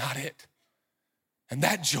this is not it. And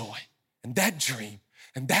that joy, and that dream,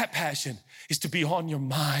 and that passion is to be on your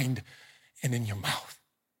mind and in your mouth.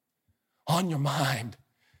 On your mind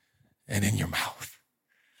and in your mouth.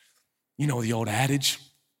 You know the old adage,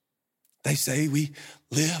 they say we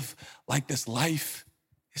live like this life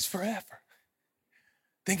is forever.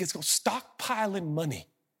 Think it's gonna stockpiling money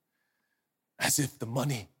as if the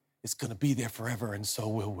money is gonna be there forever, and so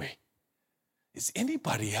will we. Is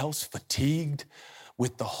anybody else fatigued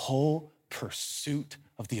with the whole pursuit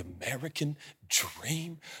of the American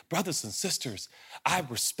dream? Brothers and sisters, I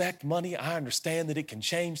respect money. I understand that it can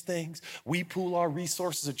change things. We pool our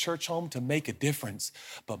resources at Church Home to make a difference,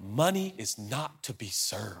 but money is not to be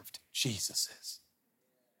served. Jesus is.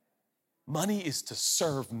 Money is to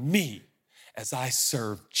serve me as I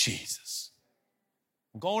serve Jesus.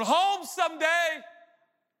 I'm going home someday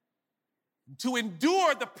to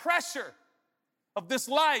endure the pressure of this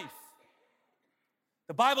life.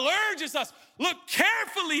 The Bible urges us, look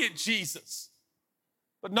carefully at Jesus.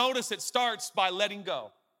 But notice it starts by letting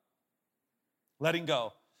go. Letting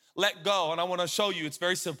go. Let go. And I want to show you, it's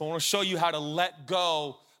very simple. I want to show you how to let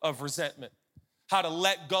go of resentment, how to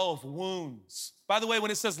let go of wounds. By the way,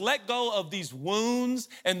 when it says let go of these wounds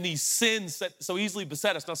and these sins that so easily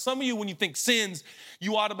beset us. Now, some of you, when you think sins,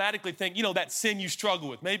 you automatically think, that sin you struggle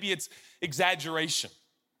with. Maybe it's exaggeration.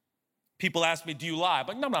 People ask me, do you lie?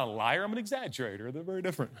 But no, I'm not a liar, I'm an exaggerator. They're very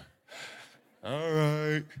different. All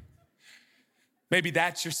right. Maybe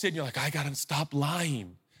that's your sin. You're like, I gotta stop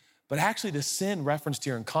lying. But actually the sin referenced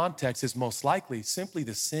here in context is most likely simply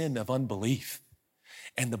the sin of unbelief.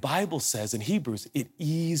 And the Bible says in Hebrews, it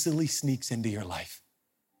easily sneaks into your life.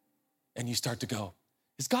 And you start to go,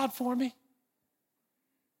 is God for me?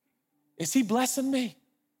 Is he blessing me?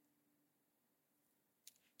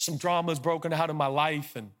 Some drama is broken out in my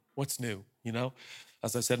life, and what's new,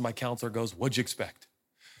 As I said, my counselor goes, what'd you expect?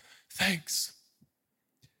 Thanks.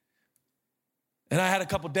 And I had a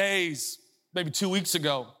couple days, maybe 2 weeks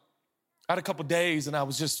ago, and I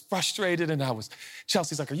was just frustrated, and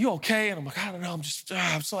Chelsea's like, are you okay? And I'm like, I don't know,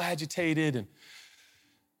 I'm so agitated, and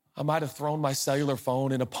I might have thrown my cellular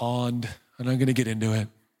phone in a pond, and I'm gonna get into it.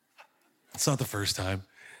 It's not the first time.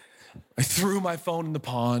 I threw my phone in the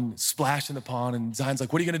pond, splashed in the pond, and Zion's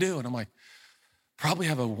like, what are you gonna do? And I'm like, probably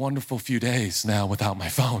have a wonderful few days now without my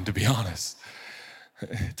phone, to be honest.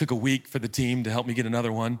 It took a week for the team to help me get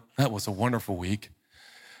another one. That was a wonderful week.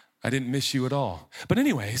 I didn't miss you at all. But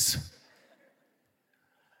anyways,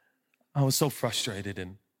 I was so frustrated,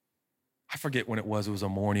 and I forget when it was a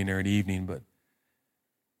morning or an evening, but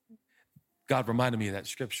God reminded me of that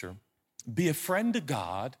scripture. Be a friend to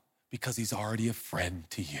God because he's already a friend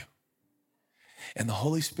to you. And the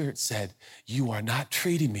Holy Spirit said, you are not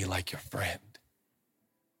treating me like your friend.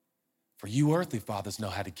 For you earthly fathers know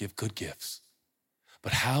how to give good gifts,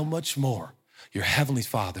 but how much more your heavenly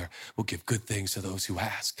Father will give good things to those who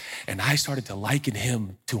ask. And I started to liken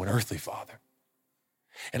him to an earthly father.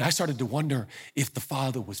 And I started to wonder if the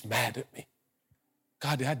Father was mad at me.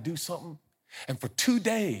 God, did I do something? And for 2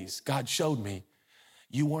 days, God showed me,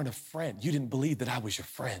 you weren't a friend. You didn't believe that I was your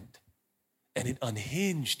friend. And it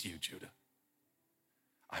unhinged you, Judah.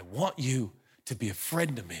 I want you to be a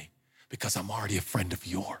friend to me because I'm already a friend of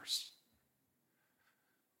yours.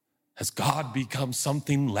 Has God become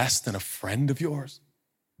something less than a friend of yours?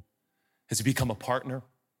 Has he become a partner?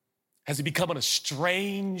 Has he become an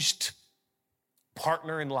estranged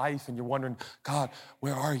partner in life? And you're wondering, God,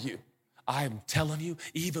 where are you? I'm telling you,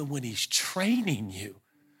 even when he's training you,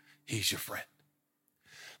 he's your friend.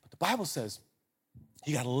 But the Bible says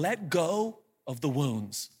you got to let go of the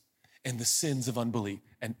wounds and the sins of unbelief.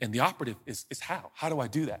 And the operative is how? How do I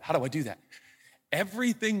do that? How do I do that?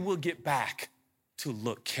 Everything will get back to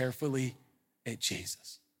look carefully at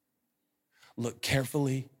Jesus. Look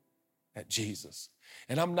carefully at Jesus.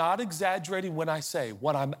 And I'm not exaggerating when I say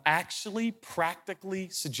what I'm actually practically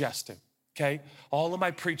suggesting, okay? All of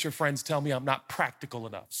my preacher friends tell me I'm not practical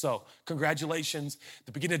enough. So congratulations,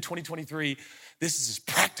 the beginning of 2023, this is as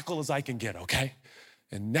practical as I can get, okay?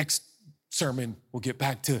 And next sermon, we'll get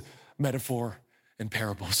back to metaphor and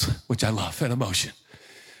parables, which I love, and emotion.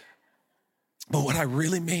 But what I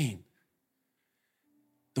really mean,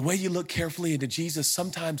 the way you look carefully into Jesus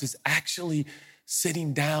sometimes is actually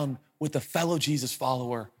sitting down with a fellow Jesus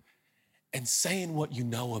follower and saying what you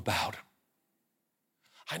know about him.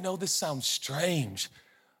 I know this sounds strange,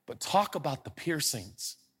 but talk about the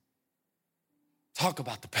piercings. Talk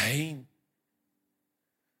about the pain.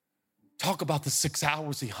 Talk about the 6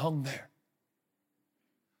 hours he hung there.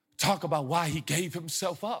 Talk about why he gave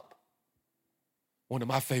himself up. One of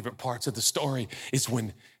my favorite parts of the story is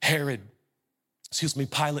when Pilate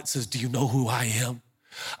says, do you know who I am?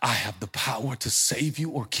 I have the power to save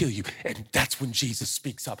you or kill you. And that's when Jesus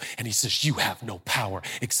speaks up and he says, you have no power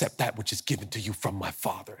except that which is given to you from my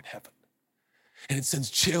Father in heaven. And it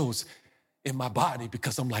sends chills in my body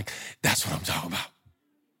because I'm like, that's what I'm talking about.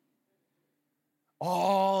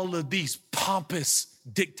 All of these pompous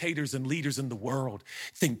dictators and leaders in the world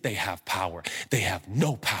think they have power. They have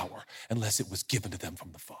no power unless it was given to them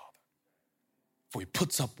from the Father. For he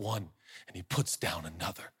puts up one and he puts down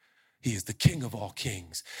another. He is the King of all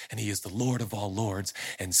kings and he is the Lord of all lords,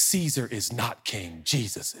 and Caesar is not king,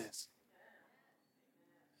 Jesus is.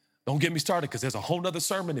 Don't get me started because there's a whole nother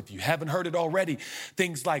sermon if you haven't heard it already.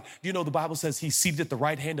 Things like, the Bible says he's seated at the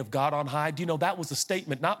right hand of God on high. Do you know that was a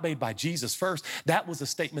statement not made by Jesus first? That was a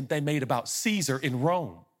statement they made about Caesar in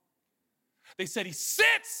Rome. They said he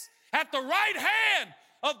sits at the right hand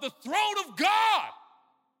of the throne of God.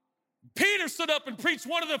 Peter Peter stood up and preached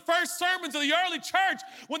one of the first sermons of the early church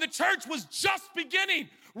when the church was just beginning,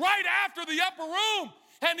 right after the upper room.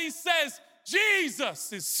 And he says,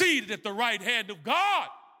 Jesus is seated at the right hand of God.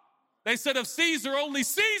 They said of Caesar, only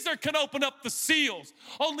Caesar can open up the seals.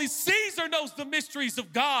 Only Caesar knows the mysteries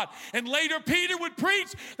of God. And later Peter would preach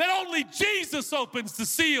that only Jesus opens the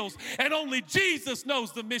seals and only Jesus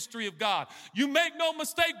knows the mystery of God. You make no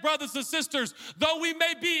mistake, brothers and sisters, though we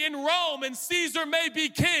may be in Rome and Caesar may be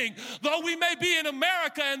king, though we may be in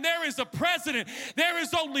America and there is a president, there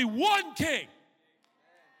is only one king.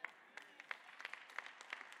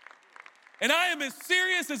 And I am as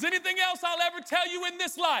serious as anything else I'll ever tell you in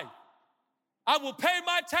this life. I will pay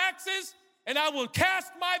my taxes and I will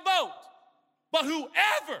cast my vote. But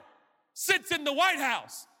whoever sits in the White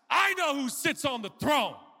House, I know who sits on the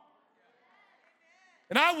throne.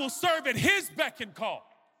 And I will serve at his beck and call.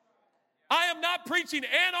 I am not preaching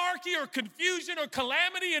anarchy or confusion or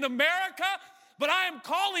calamity in America, but I am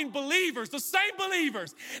calling believers, the same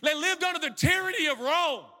believers that lived under the tyranny of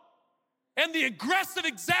Rome and the aggressive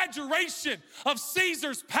exaggeration of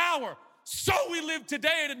Caesar's power. So we live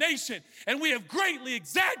today in a nation, and we have greatly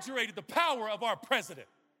exaggerated the power of our president.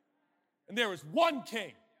 And there is one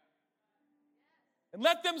king. And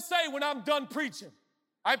let them say when I'm done preaching,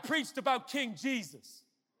 I preached about King Jesus.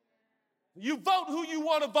 You vote who you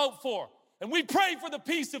want to vote for, and we pray for the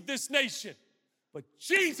peace of this nation. But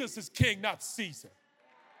Jesus is king, not Caesar.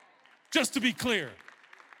 Just to be clear.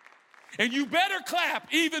 And you better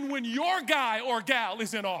clap even when your guy or gal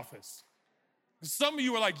is in office. Some of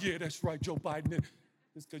you are like, yeah, that's right, Joe Biden.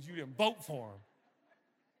 It's because you didn't vote for him.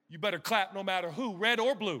 You better clap no matter who, red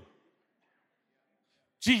or blue.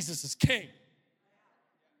 Jesus is king.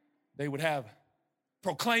 They would have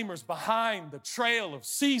proclaimers behind the trail of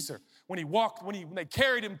Caesar when they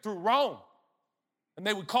carried him through Rome. And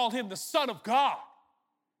they would call him the Son of God.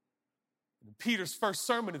 In Peter's first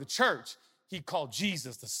sermon to the church, he called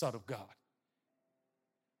Jesus the Son of God.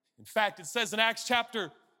 In fact, it says in Acts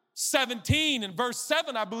chapter 17 and verse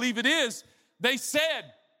 7, I believe it is, they said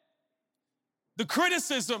the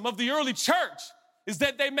criticism of the early church is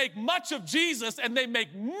that they make much of Jesus and they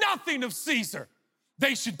make nothing of Caesar.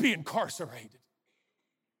 They should be incarcerated.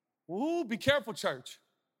 Ooh, be careful, church.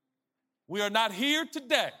 We are not here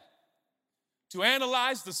today to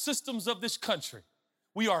analyze the systems of this country.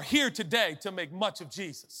 We are here today to make much of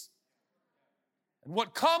Jesus. And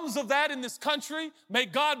what comes of that in this country, may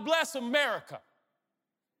God bless America.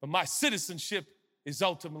 But my citizenship is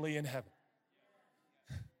ultimately in heaven.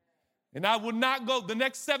 And I will not go the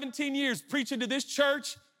next 17 years preaching to this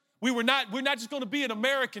church. We're not just going to be an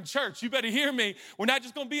American church. You better hear me. We're not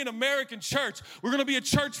just going to be an American church. We're going to be a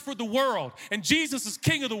church for the world. And Jesus is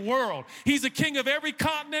king of the world. He's the king of every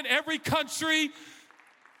continent, every country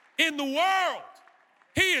in the world.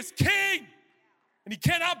 He is king. And he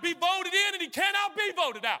cannot be voted in and he cannot be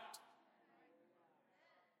voted out.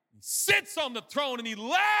 He sits on the throne and he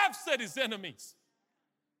laughs at his enemies.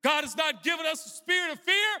 God has not given us a spirit of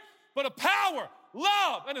fear, but a power,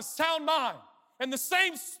 love, and a sound mind. And the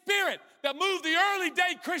same spirit that moved the early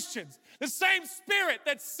day Christians, the same spirit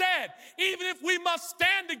that said, even if we must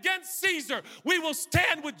stand against Caesar, we will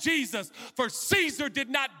stand with Jesus. For Caesar did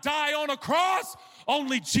not die on a cross,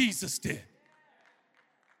 only Jesus did.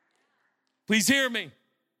 Please hear me.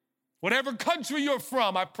 Whatever country you're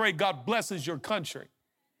from, I pray God blesses your country.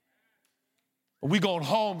 We going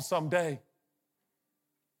home someday.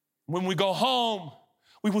 When we go home,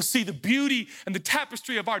 we will see the beauty and the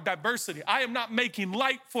tapestry of our diversity. I am not making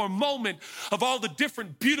light for a moment of all the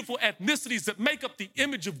different beautiful ethnicities that make up the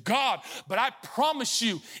image of God, but I promise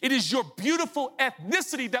you, it is your beautiful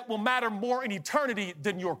ethnicity that will matter more in eternity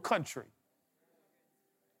than your country.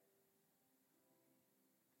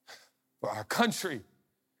 For our country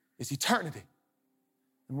is eternity,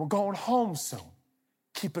 and we're going home soon.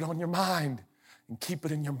 Keep it on your mind and keep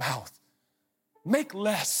it in your mouth. Make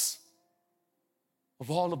less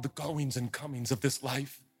of all of the goings and comings of this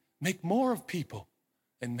life. Make more of people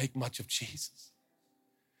and make much of Jesus.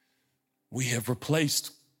 We have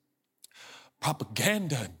replaced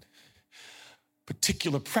propaganda and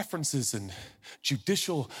particular preferences and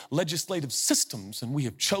judicial legislative systems, and we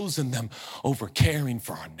have chosen them over caring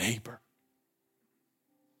for our neighbor.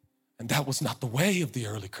 And that was not the way of the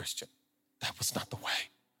early Christian. That was not the way.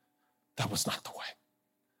 That was not the way.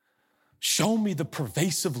 Show me the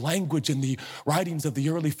pervasive language in the writings of the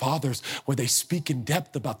early fathers where they speak in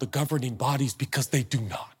depth about the governing bodies, because they do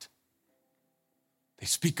not. They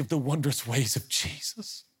speak of the wondrous ways of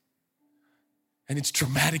Jesus and its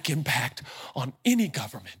dramatic impact on any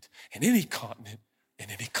government, in any continent, in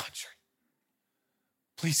any country.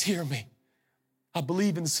 Please hear me. I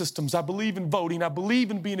believe in systems. I believe in voting. I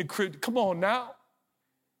believe in being a Christian. Come on now.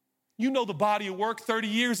 You know the body of work, 30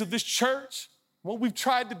 years of this church, what we've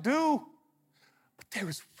tried to do. But there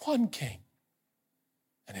is one king,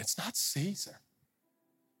 and it's not Caesar.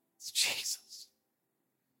 It's Jesus.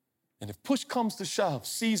 And if push comes to shove,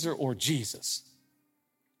 Caesar or Jesus,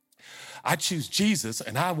 I choose Jesus,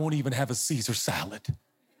 and I won't even have a Caesar salad.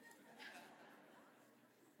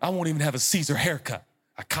 I won't even have a Caesar haircut.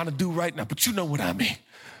 I kind of do right now, but you know what I mean.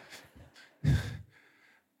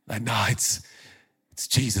 Like, no, it's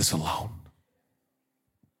Jesus alone.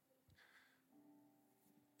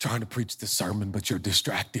 Trying to preach this sermon, but you're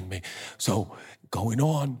distracting me. So going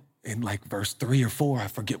on in like verse 3 or 4, I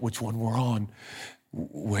forget which one we're on.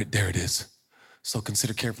 There it is. So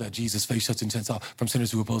consider carefully that Jesus faced such intense from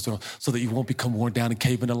sinners who oppose him, so that you won't become worn down and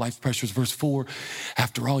cave into life's pressures. Verse 4,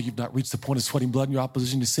 after all, you've not reached the point of sweating blood in your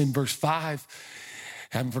opposition to sin. Verse 5,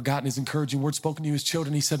 haven't forgotten his encouraging words spoken to you as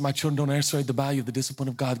children. He said, my children, don't underestimate the value of the discipline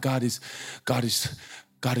of God. God is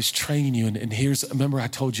training you. And here's, remember I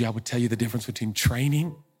told you I would tell you the difference between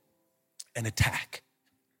training and attack.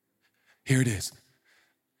 Here it is.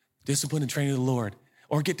 Discipline and training of the Lord.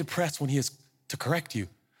 Or get depressed when he is to correct you.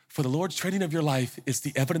 For the Lord's training of your life is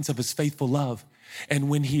the evidence of his faithful love. And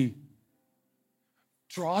when he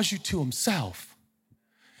draws you to himself,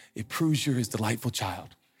 it proves you're his delightful child.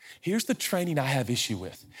 Here's the training I have issue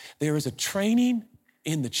with. There is a training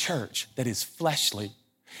in the church that is fleshly,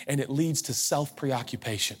 and it leads to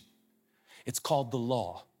self-preoccupation. It's called the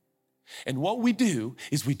law. And what we do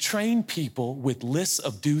is we train people with lists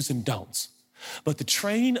of do's and don'ts. But the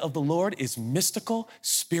training of the Lord is mystical,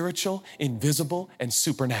 spiritual, invisible, and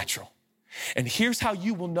supernatural. And here's how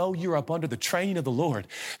you will know you're up under the training of the Lord,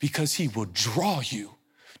 because he will draw you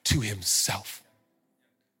to himself.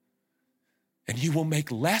 And you will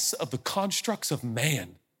make less of the constructs of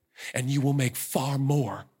man, and you will make far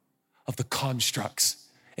more of the constructs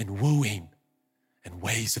and wooing and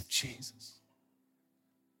ways of Jesus.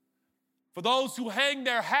 For those who hang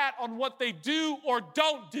their hat on what they do or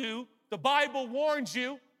don't do, the Bible warns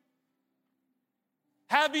you,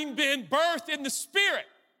 having been birthed in the Spirit,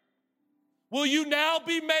 will you now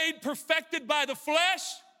be made perfected by the flesh?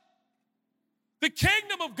 The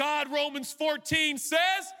kingdom of God, Romans 14 says,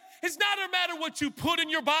 it's not a matter what you put in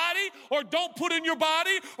your body or don't put in your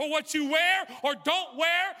body, or what you wear or don't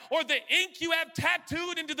wear, or the ink you have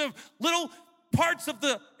tattooed into the little parts of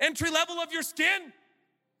the entry level of your skin.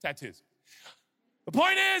 Tattoos. The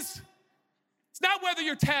point is, it's not whether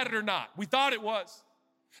you're tatted or not. We thought it was.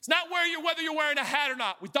 It's not whether you're wearing a hat or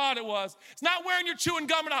not. We thought it was. It's not whether you're chewing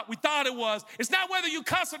gum or not. We thought it was. It's not whether you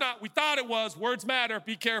cuss or not. We thought it was. Words matter.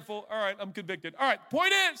 Be careful. All right, I'm convicted. All right,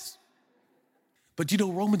 point is. But you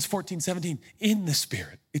know, Romans 14:17, in the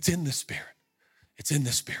Spirit. It's in the Spirit. It's in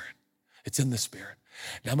the Spirit. It's in the Spirit.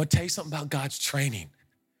 Now, I'm going to tell you something about God's training.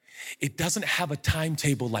 It doesn't have a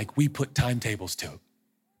timetable like we put timetables to.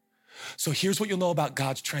 So here's what you'll know about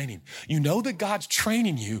God's training. You know that God's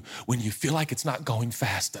training you when you feel like it's not going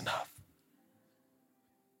fast enough.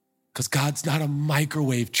 Because God's not a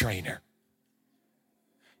microwave trainer.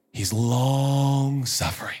 He's long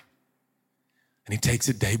suffering. And he takes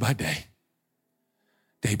it day by day.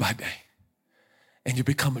 Day by day. And you're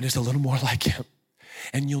becoming just a little more like him.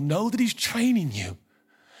 And you'll know that he's training you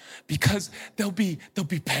because there'll be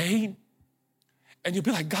pain. And you'll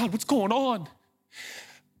be like, God, what's going on?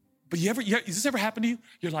 But has this ever happened to you?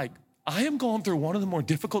 You're like, I am going through one of the more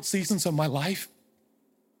difficult seasons of my life,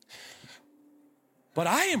 but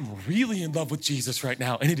I am really in love with Jesus right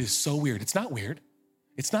now, and it is so weird. It's not weird.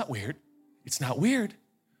 It's not weird. It's not weird.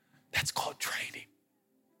 That's called training.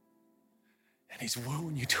 And he's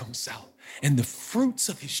wooing you to himself. And the fruits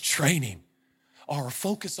of his training are a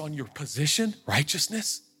focus on your position,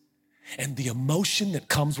 righteousness, and the emotion that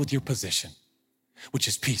comes with your position, which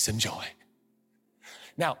is peace and joy.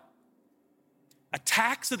 Now,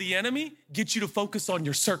 attacks of the enemy get you to focus on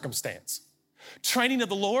your circumstance. Training of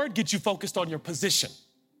the Lord gets you focused on your position.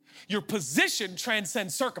 Your position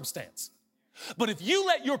transcends circumstance. But if you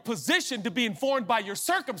let your position to be informed by your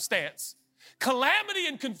circumstance, calamity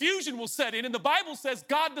and confusion will set in, and the Bible says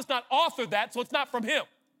God does not author that, so it's not from him.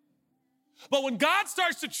 But when God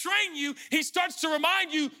starts to train you, he starts to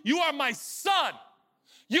remind you, you are my son.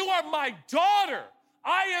 You are my daughter.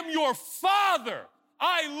 I am your father.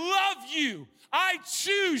 I love you. I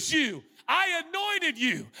choose you. I anointed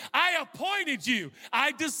you. I appointed you.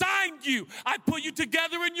 I designed you. I put you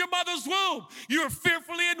together in your mother's womb. You are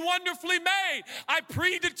fearfully and wonderfully made. I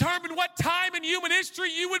predetermined what time in human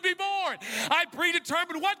history you would be born. I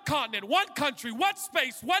predetermined what continent, what country, what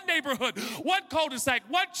space, what neighborhood, what cul-de-sac,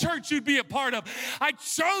 what church you'd be a part of. I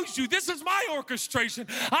chose you. This is my orchestration.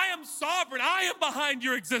 I am sovereign. I am behind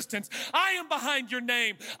your existence. I am behind your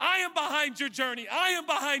name. I am behind your journey. I am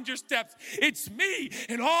behind your steps. It's me.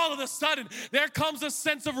 And all of a sudden, there comes a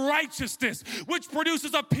sense of righteousness, which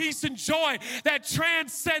produces a peace and joy that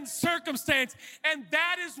transcends circumstance. And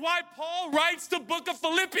that is why Paul writes the book of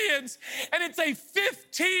Philippians. And it's a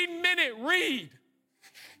 15-minute read.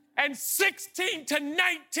 And 16 to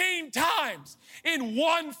 19 times in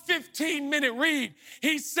one 15-minute read,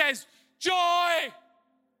 he says, joy.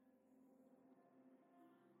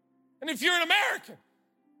 And if you're an American,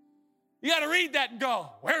 you got to read that and go,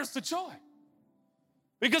 where's the joy?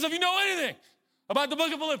 Because if you know anything about the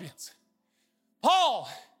book of Philippians, Paul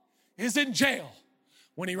is in jail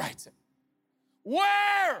when he writes it.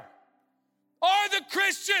 Where are the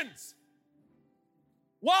Christians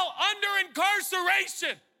while under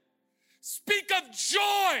incarceration speak of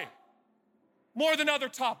joy more than other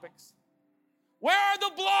topics? Where are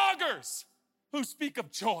the bloggers who speak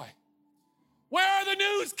of joy? Where are the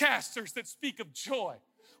newscasters that speak of joy?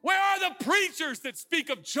 Where are the preachers that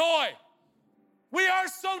speak of joy? We are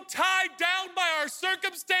so tied down by our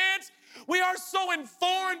circumstance. We are so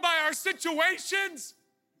informed by our situations.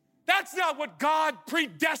 That's not what God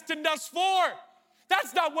predestined us for.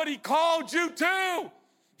 That's not what he called you to.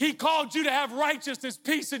 He called you to have righteousness,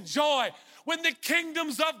 peace, and joy. When the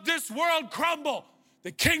kingdoms of this world crumble,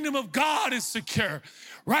 the kingdom of God is secure.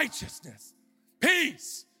 Righteousness,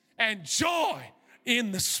 peace, and joy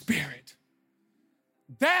in the Spirit.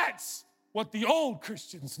 That's what the old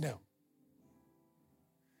Christians knew.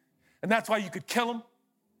 And that's why you could kill them,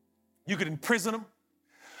 you could imprison them,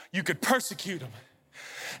 you could persecute them,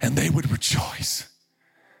 and they would rejoice.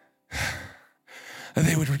 And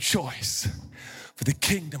they would rejoice, for the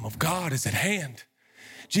kingdom of God is at hand.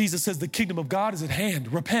 Jesus says the kingdom of God is at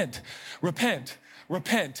hand. Repent, repent,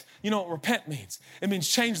 repent. You know what repent means? It means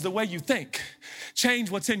change the way you think. Change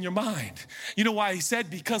what's in your mind. You know why he said?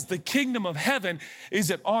 Because the kingdom of heaven is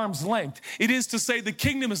at arm's length. It is to say the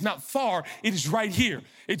kingdom is not far. It is right here.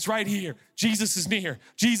 It's right here. Jesus is near.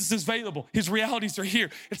 Jesus is available. His realities are here.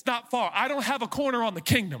 It's not far. I don't have a corner on the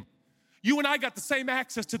kingdom. You and I got the same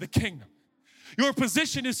access to the kingdom. Your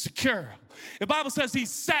position is secure. The Bible says he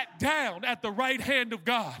sat down at the right hand of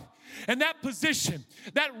God. And that position,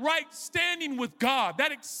 that right standing with God,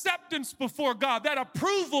 that acceptance before God, that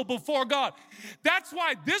approval before God, that's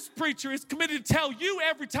why this preacher is committed to tell you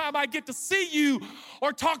every time I get to see you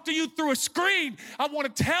or talk to you through a screen, I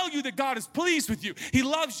want to tell you that God is pleased with you. He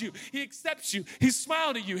loves you. He accepts you. He's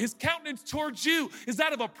smiling at you. His countenance towards you is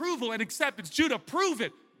that of approval and acceptance. Judah, prove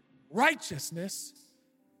it. Righteousness,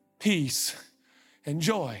 peace, and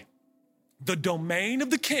joy. The domain of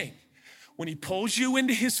the king. When he pulls you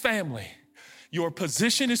into his family, your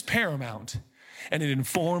position is paramount and it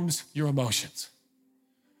informs your emotions.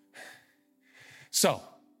 So,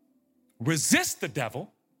 resist the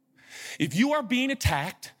devil. If you are being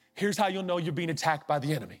attacked, here's how you'll know you're being attacked by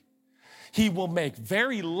the enemy. He will make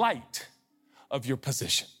very light of your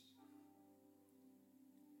position.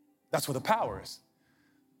 That's where the power is.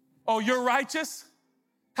 Oh, you're righteous?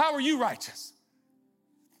 How are you righteous?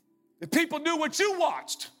 If people knew what you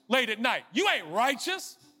watched late at night, you ain't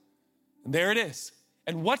righteous. And there it is.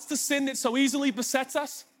 And what's the sin that so easily besets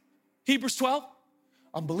us? Hebrews 12,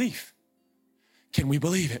 unbelief. Can we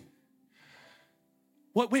believe it?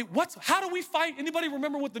 How do we fight? Anybody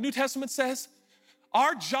remember what the New Testament says?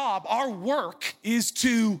 Our job, our work is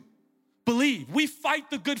to believe. We fight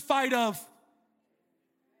the good fight of.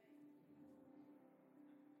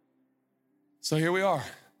 So here we are.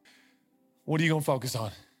 What are you going to focus on?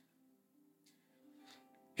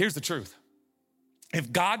 Here's the truth.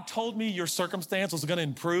 If God told me your circumstance was going to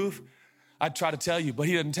improve, I'd try to tell you, but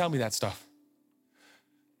he doesn't tell me that stuff.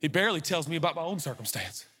 He barely tells me about my own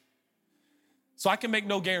circumstance. So I can make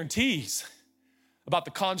no guarantees about the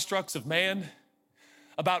constructs of man,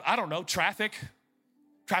 about, traffic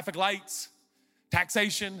lights,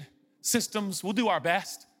 taxation, systems. We'll do our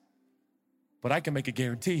best. But I can make a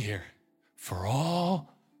guarantee here. For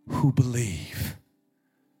all who believe,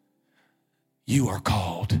 you are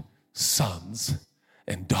called sons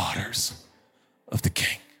and daughters of the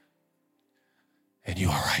King, and you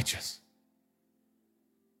are righteous.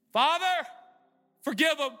 Father,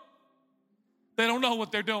 forgive them. They don't know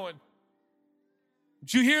what they're doing.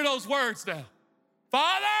 Did you hear those words now?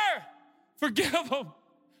 Father, forgive them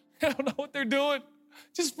They don't know what they're doing.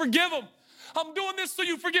 Just forgive them. I'm doing this so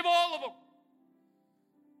you forgive all of them.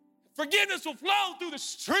 Forgiveness will flow through the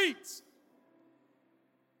streets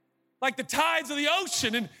like the tides of the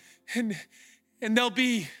ocean, and they'll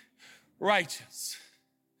be righteous.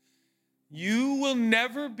 You will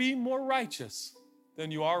never be more righteous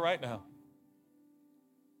than you are right now.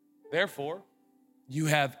 Therefore, you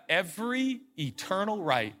have every eternal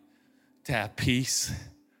right to have peace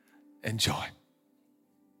and joy.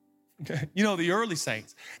 Okay? You know, the early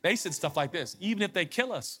saints, they said stuff like this: even if they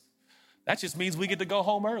kill us, that just means we get to go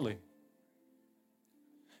home early.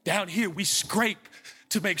 Down here, we scrape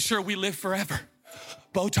to make sure we live forever.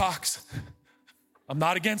 Botox, I'm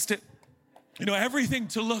not against it. You know, everything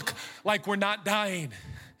to look like we're not dying.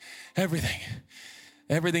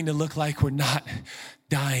 Everything to look like we're not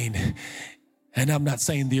dying. And I'm not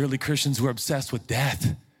saying the early Christians were obsessed with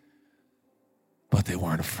death, but they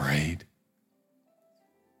weren't afraid.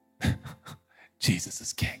 Jesus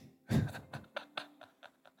is king.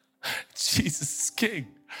 Jesus is king.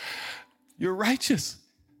 You're righteous.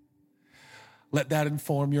 Let that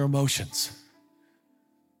inform your emotions.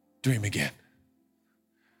 Dream again.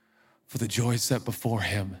 For the joy set before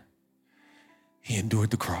him, he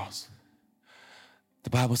endured the cross. The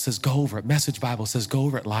Bible says go over it. Message Bible says go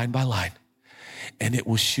over it line by line, and it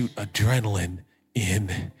will shoot adrenaline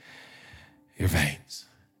in your veins.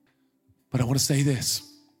 But I want to say this.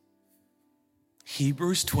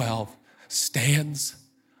 Hebrews 12 stands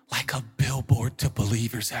like a billboard to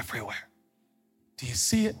believers everywhere. Do you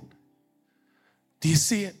see it? Do you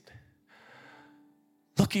see it?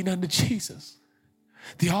 Looking unto Jesus,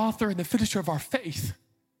 the author and the finisher of our faith,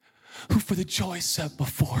 who for the joy set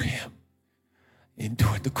before him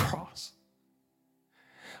endured the cross.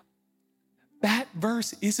 That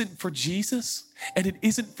verse isn't for Jesus, and it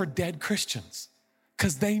isn't for dead Christians,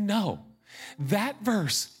 because they know. That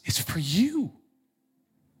verse is for you.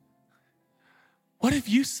 What if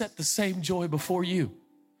you set the same joy before you?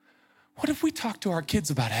 What if we talk to our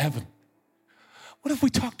kids about heaven? What if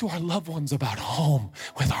we talk to our loved ones about home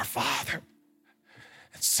with our Father?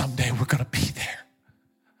 And someday we're going to be there.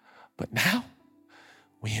 But now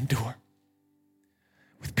we endure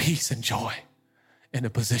with peace and joy in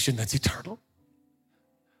a position that's eternal.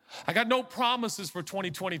 I got no promises for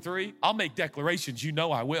 2023. I'll make declarations. You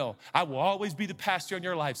know I will. I will always be the pastor in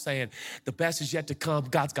your life saying the best is yet to come.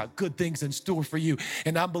 God's got good things in store for you.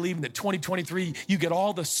 And I'm believing that 2023, you get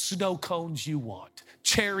all the snow cones you want,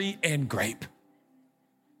 cherry and grape.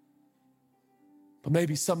 But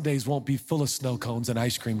maybe some days won't be full of snow cones and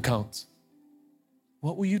ice cream cones.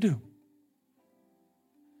 What will you do?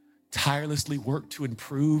 Tirelessly work to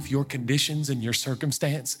improve your conditions and your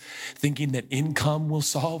circumstance, thinking that income will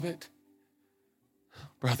solve it?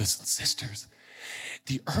 Brothers and sisters,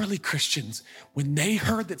 the early Christians, when they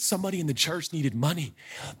heard that somebody in the church needed money,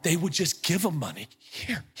 they would just give them money.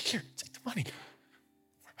 Here, take the money.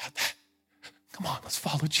 What about that? Come on, let's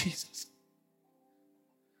follow Jesus.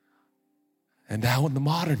 And now in the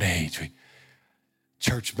modern age,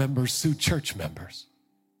 church members sue church members.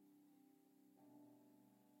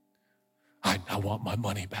 I want my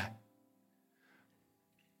money back.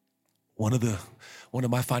 One of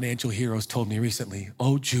my financial heroes told me recently,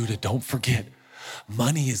 oh, Judah, don't forget,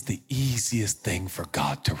 money is the easiest thing for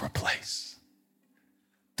God to replace.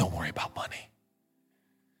 Don't worry about money.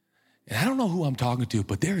 And I don't know who I'm talking to,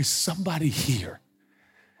 but there is somebody here.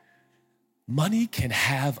 Money can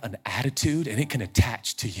have an attitude and it can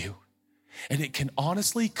attach to you. And it can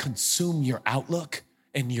honestly consume your outlook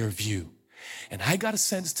and your view. And I got a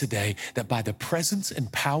sense today that by the presence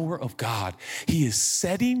and power of God, he is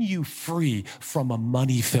setting you free from a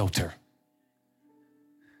money filter.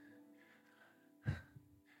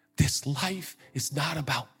 This life is not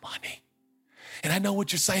about money. And I know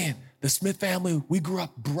what you're saying. The Smith family, we grew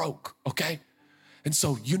up broke, okay? And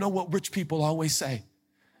so you know what rich people always say?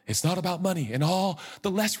 It's not about money. And all the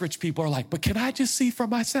less rich people are like, but can I just see for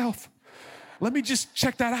myself? Let me just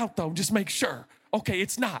check that out though, just make sure. Okay,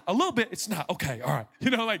 it's not. A little bit, it's not. Okay, all right. You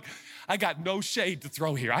know, like, I got no shade to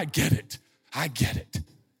throw here. I get it.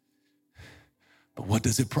 But what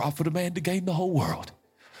does it profit a man to gain the whole world,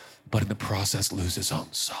 but in the process lose his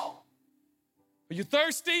own soul? Are you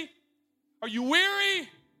thirsty? Are you weary?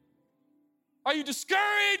 Are you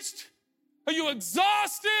discouraged? Are you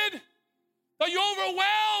exhausted? Are you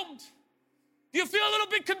overwhelmed? Do you feel a little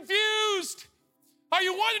bit confused? Are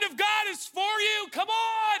you wondering if God is for you? Come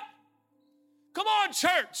on. Come on,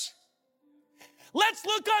 church. Let's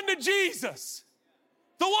look unto Jesus,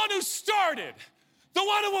 the one who started, the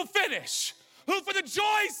one who will finish, who for the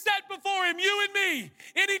joy set before him, you and me,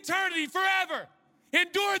 in eternity forever,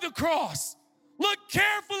 endured the cross, Look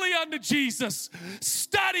carefully unto Jesus.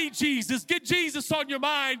 Study Jesus. Get Jesus on your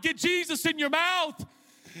mind. Get Jesus in your mouth.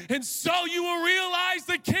 And so you will realize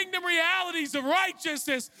the kingdom realities of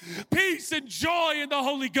righteousness, peace, and joy in the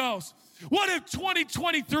Holy Ghost. What if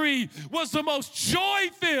 2023 was the most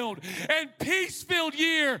joy-filled and peace-filled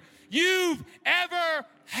year you've ever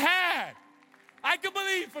had? I can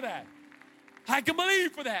believe for that. I can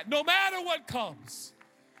believe for that, no matter what comes.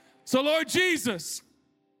 So, Lord Jesus,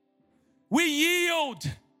 we yield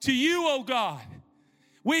to you, oh God.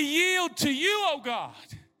 We yield to you, oh God.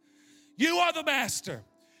 You are the master.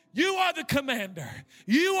 You are the commander.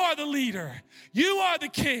 You are the leader. You are the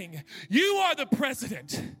king. You are the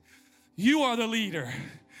president. You are the leader.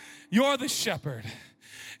 You're the shepherd.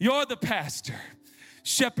 You're the pastor.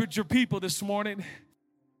 Shepherd your people this morning.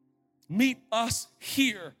 Meet us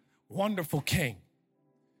here, wonderful King,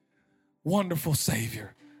 wonderful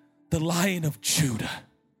Savior, the Lion of Judah.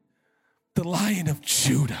 The Lion of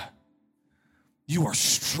Judah. You are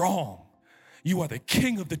strong. You are the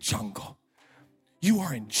King of the jungle. You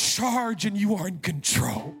are in charge and you are in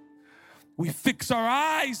control. We fix our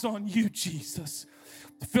eyes on you, Jesus.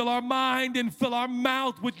 Fill our mind and fill our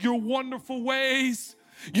mouth with your wonderful ways,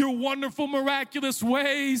 your wonderful, miraculous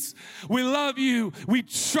ways. We love you, we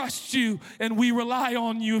trust you, and we rely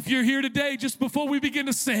on you. If you're here today, just before we begin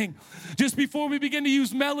to sing, just before we begin to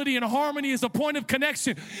use melody and harmony as a point of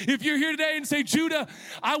connection, if you're here today and say, Judah,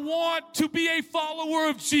 I want to be a follower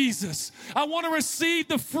of Jesus. I want to receive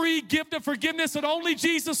the free gift of forgiveness that only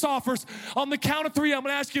Jesus offers. On the count of three, I'm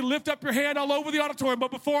going to ask you to lift up your hand all over the auditorium.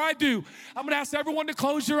 But before I do, I'm going to ask everyone to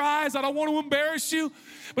close your eyes. I don't want to embarrass you.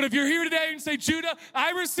 But if you're here today and say, Judah,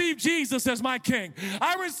 I receive Jesus as my King.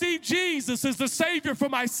 I receive Jesus as the Savior for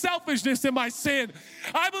my selfishness and my sin.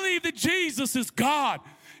 I believe that Jesus is God.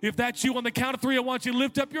 If that's you, on the count of three, I want you to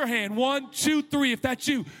lift up your hand. 1, 2, 3. If that's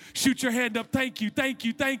you, shoot your hand up. Thank you, thank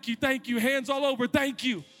you, thank you, thank you. Hands all over, thank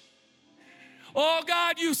you. Oh,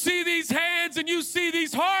 God, you see these hands and you see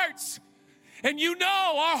these hearts. And you know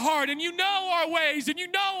our heart, and you know our ways, and you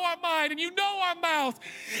know our mind, and you know our mouth,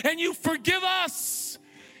 and you forgive us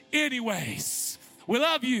anyways. We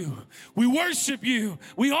love you. We worship you.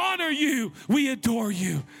 We honor you. We adore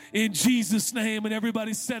you. In Jesus' name. And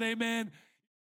everybody said amen.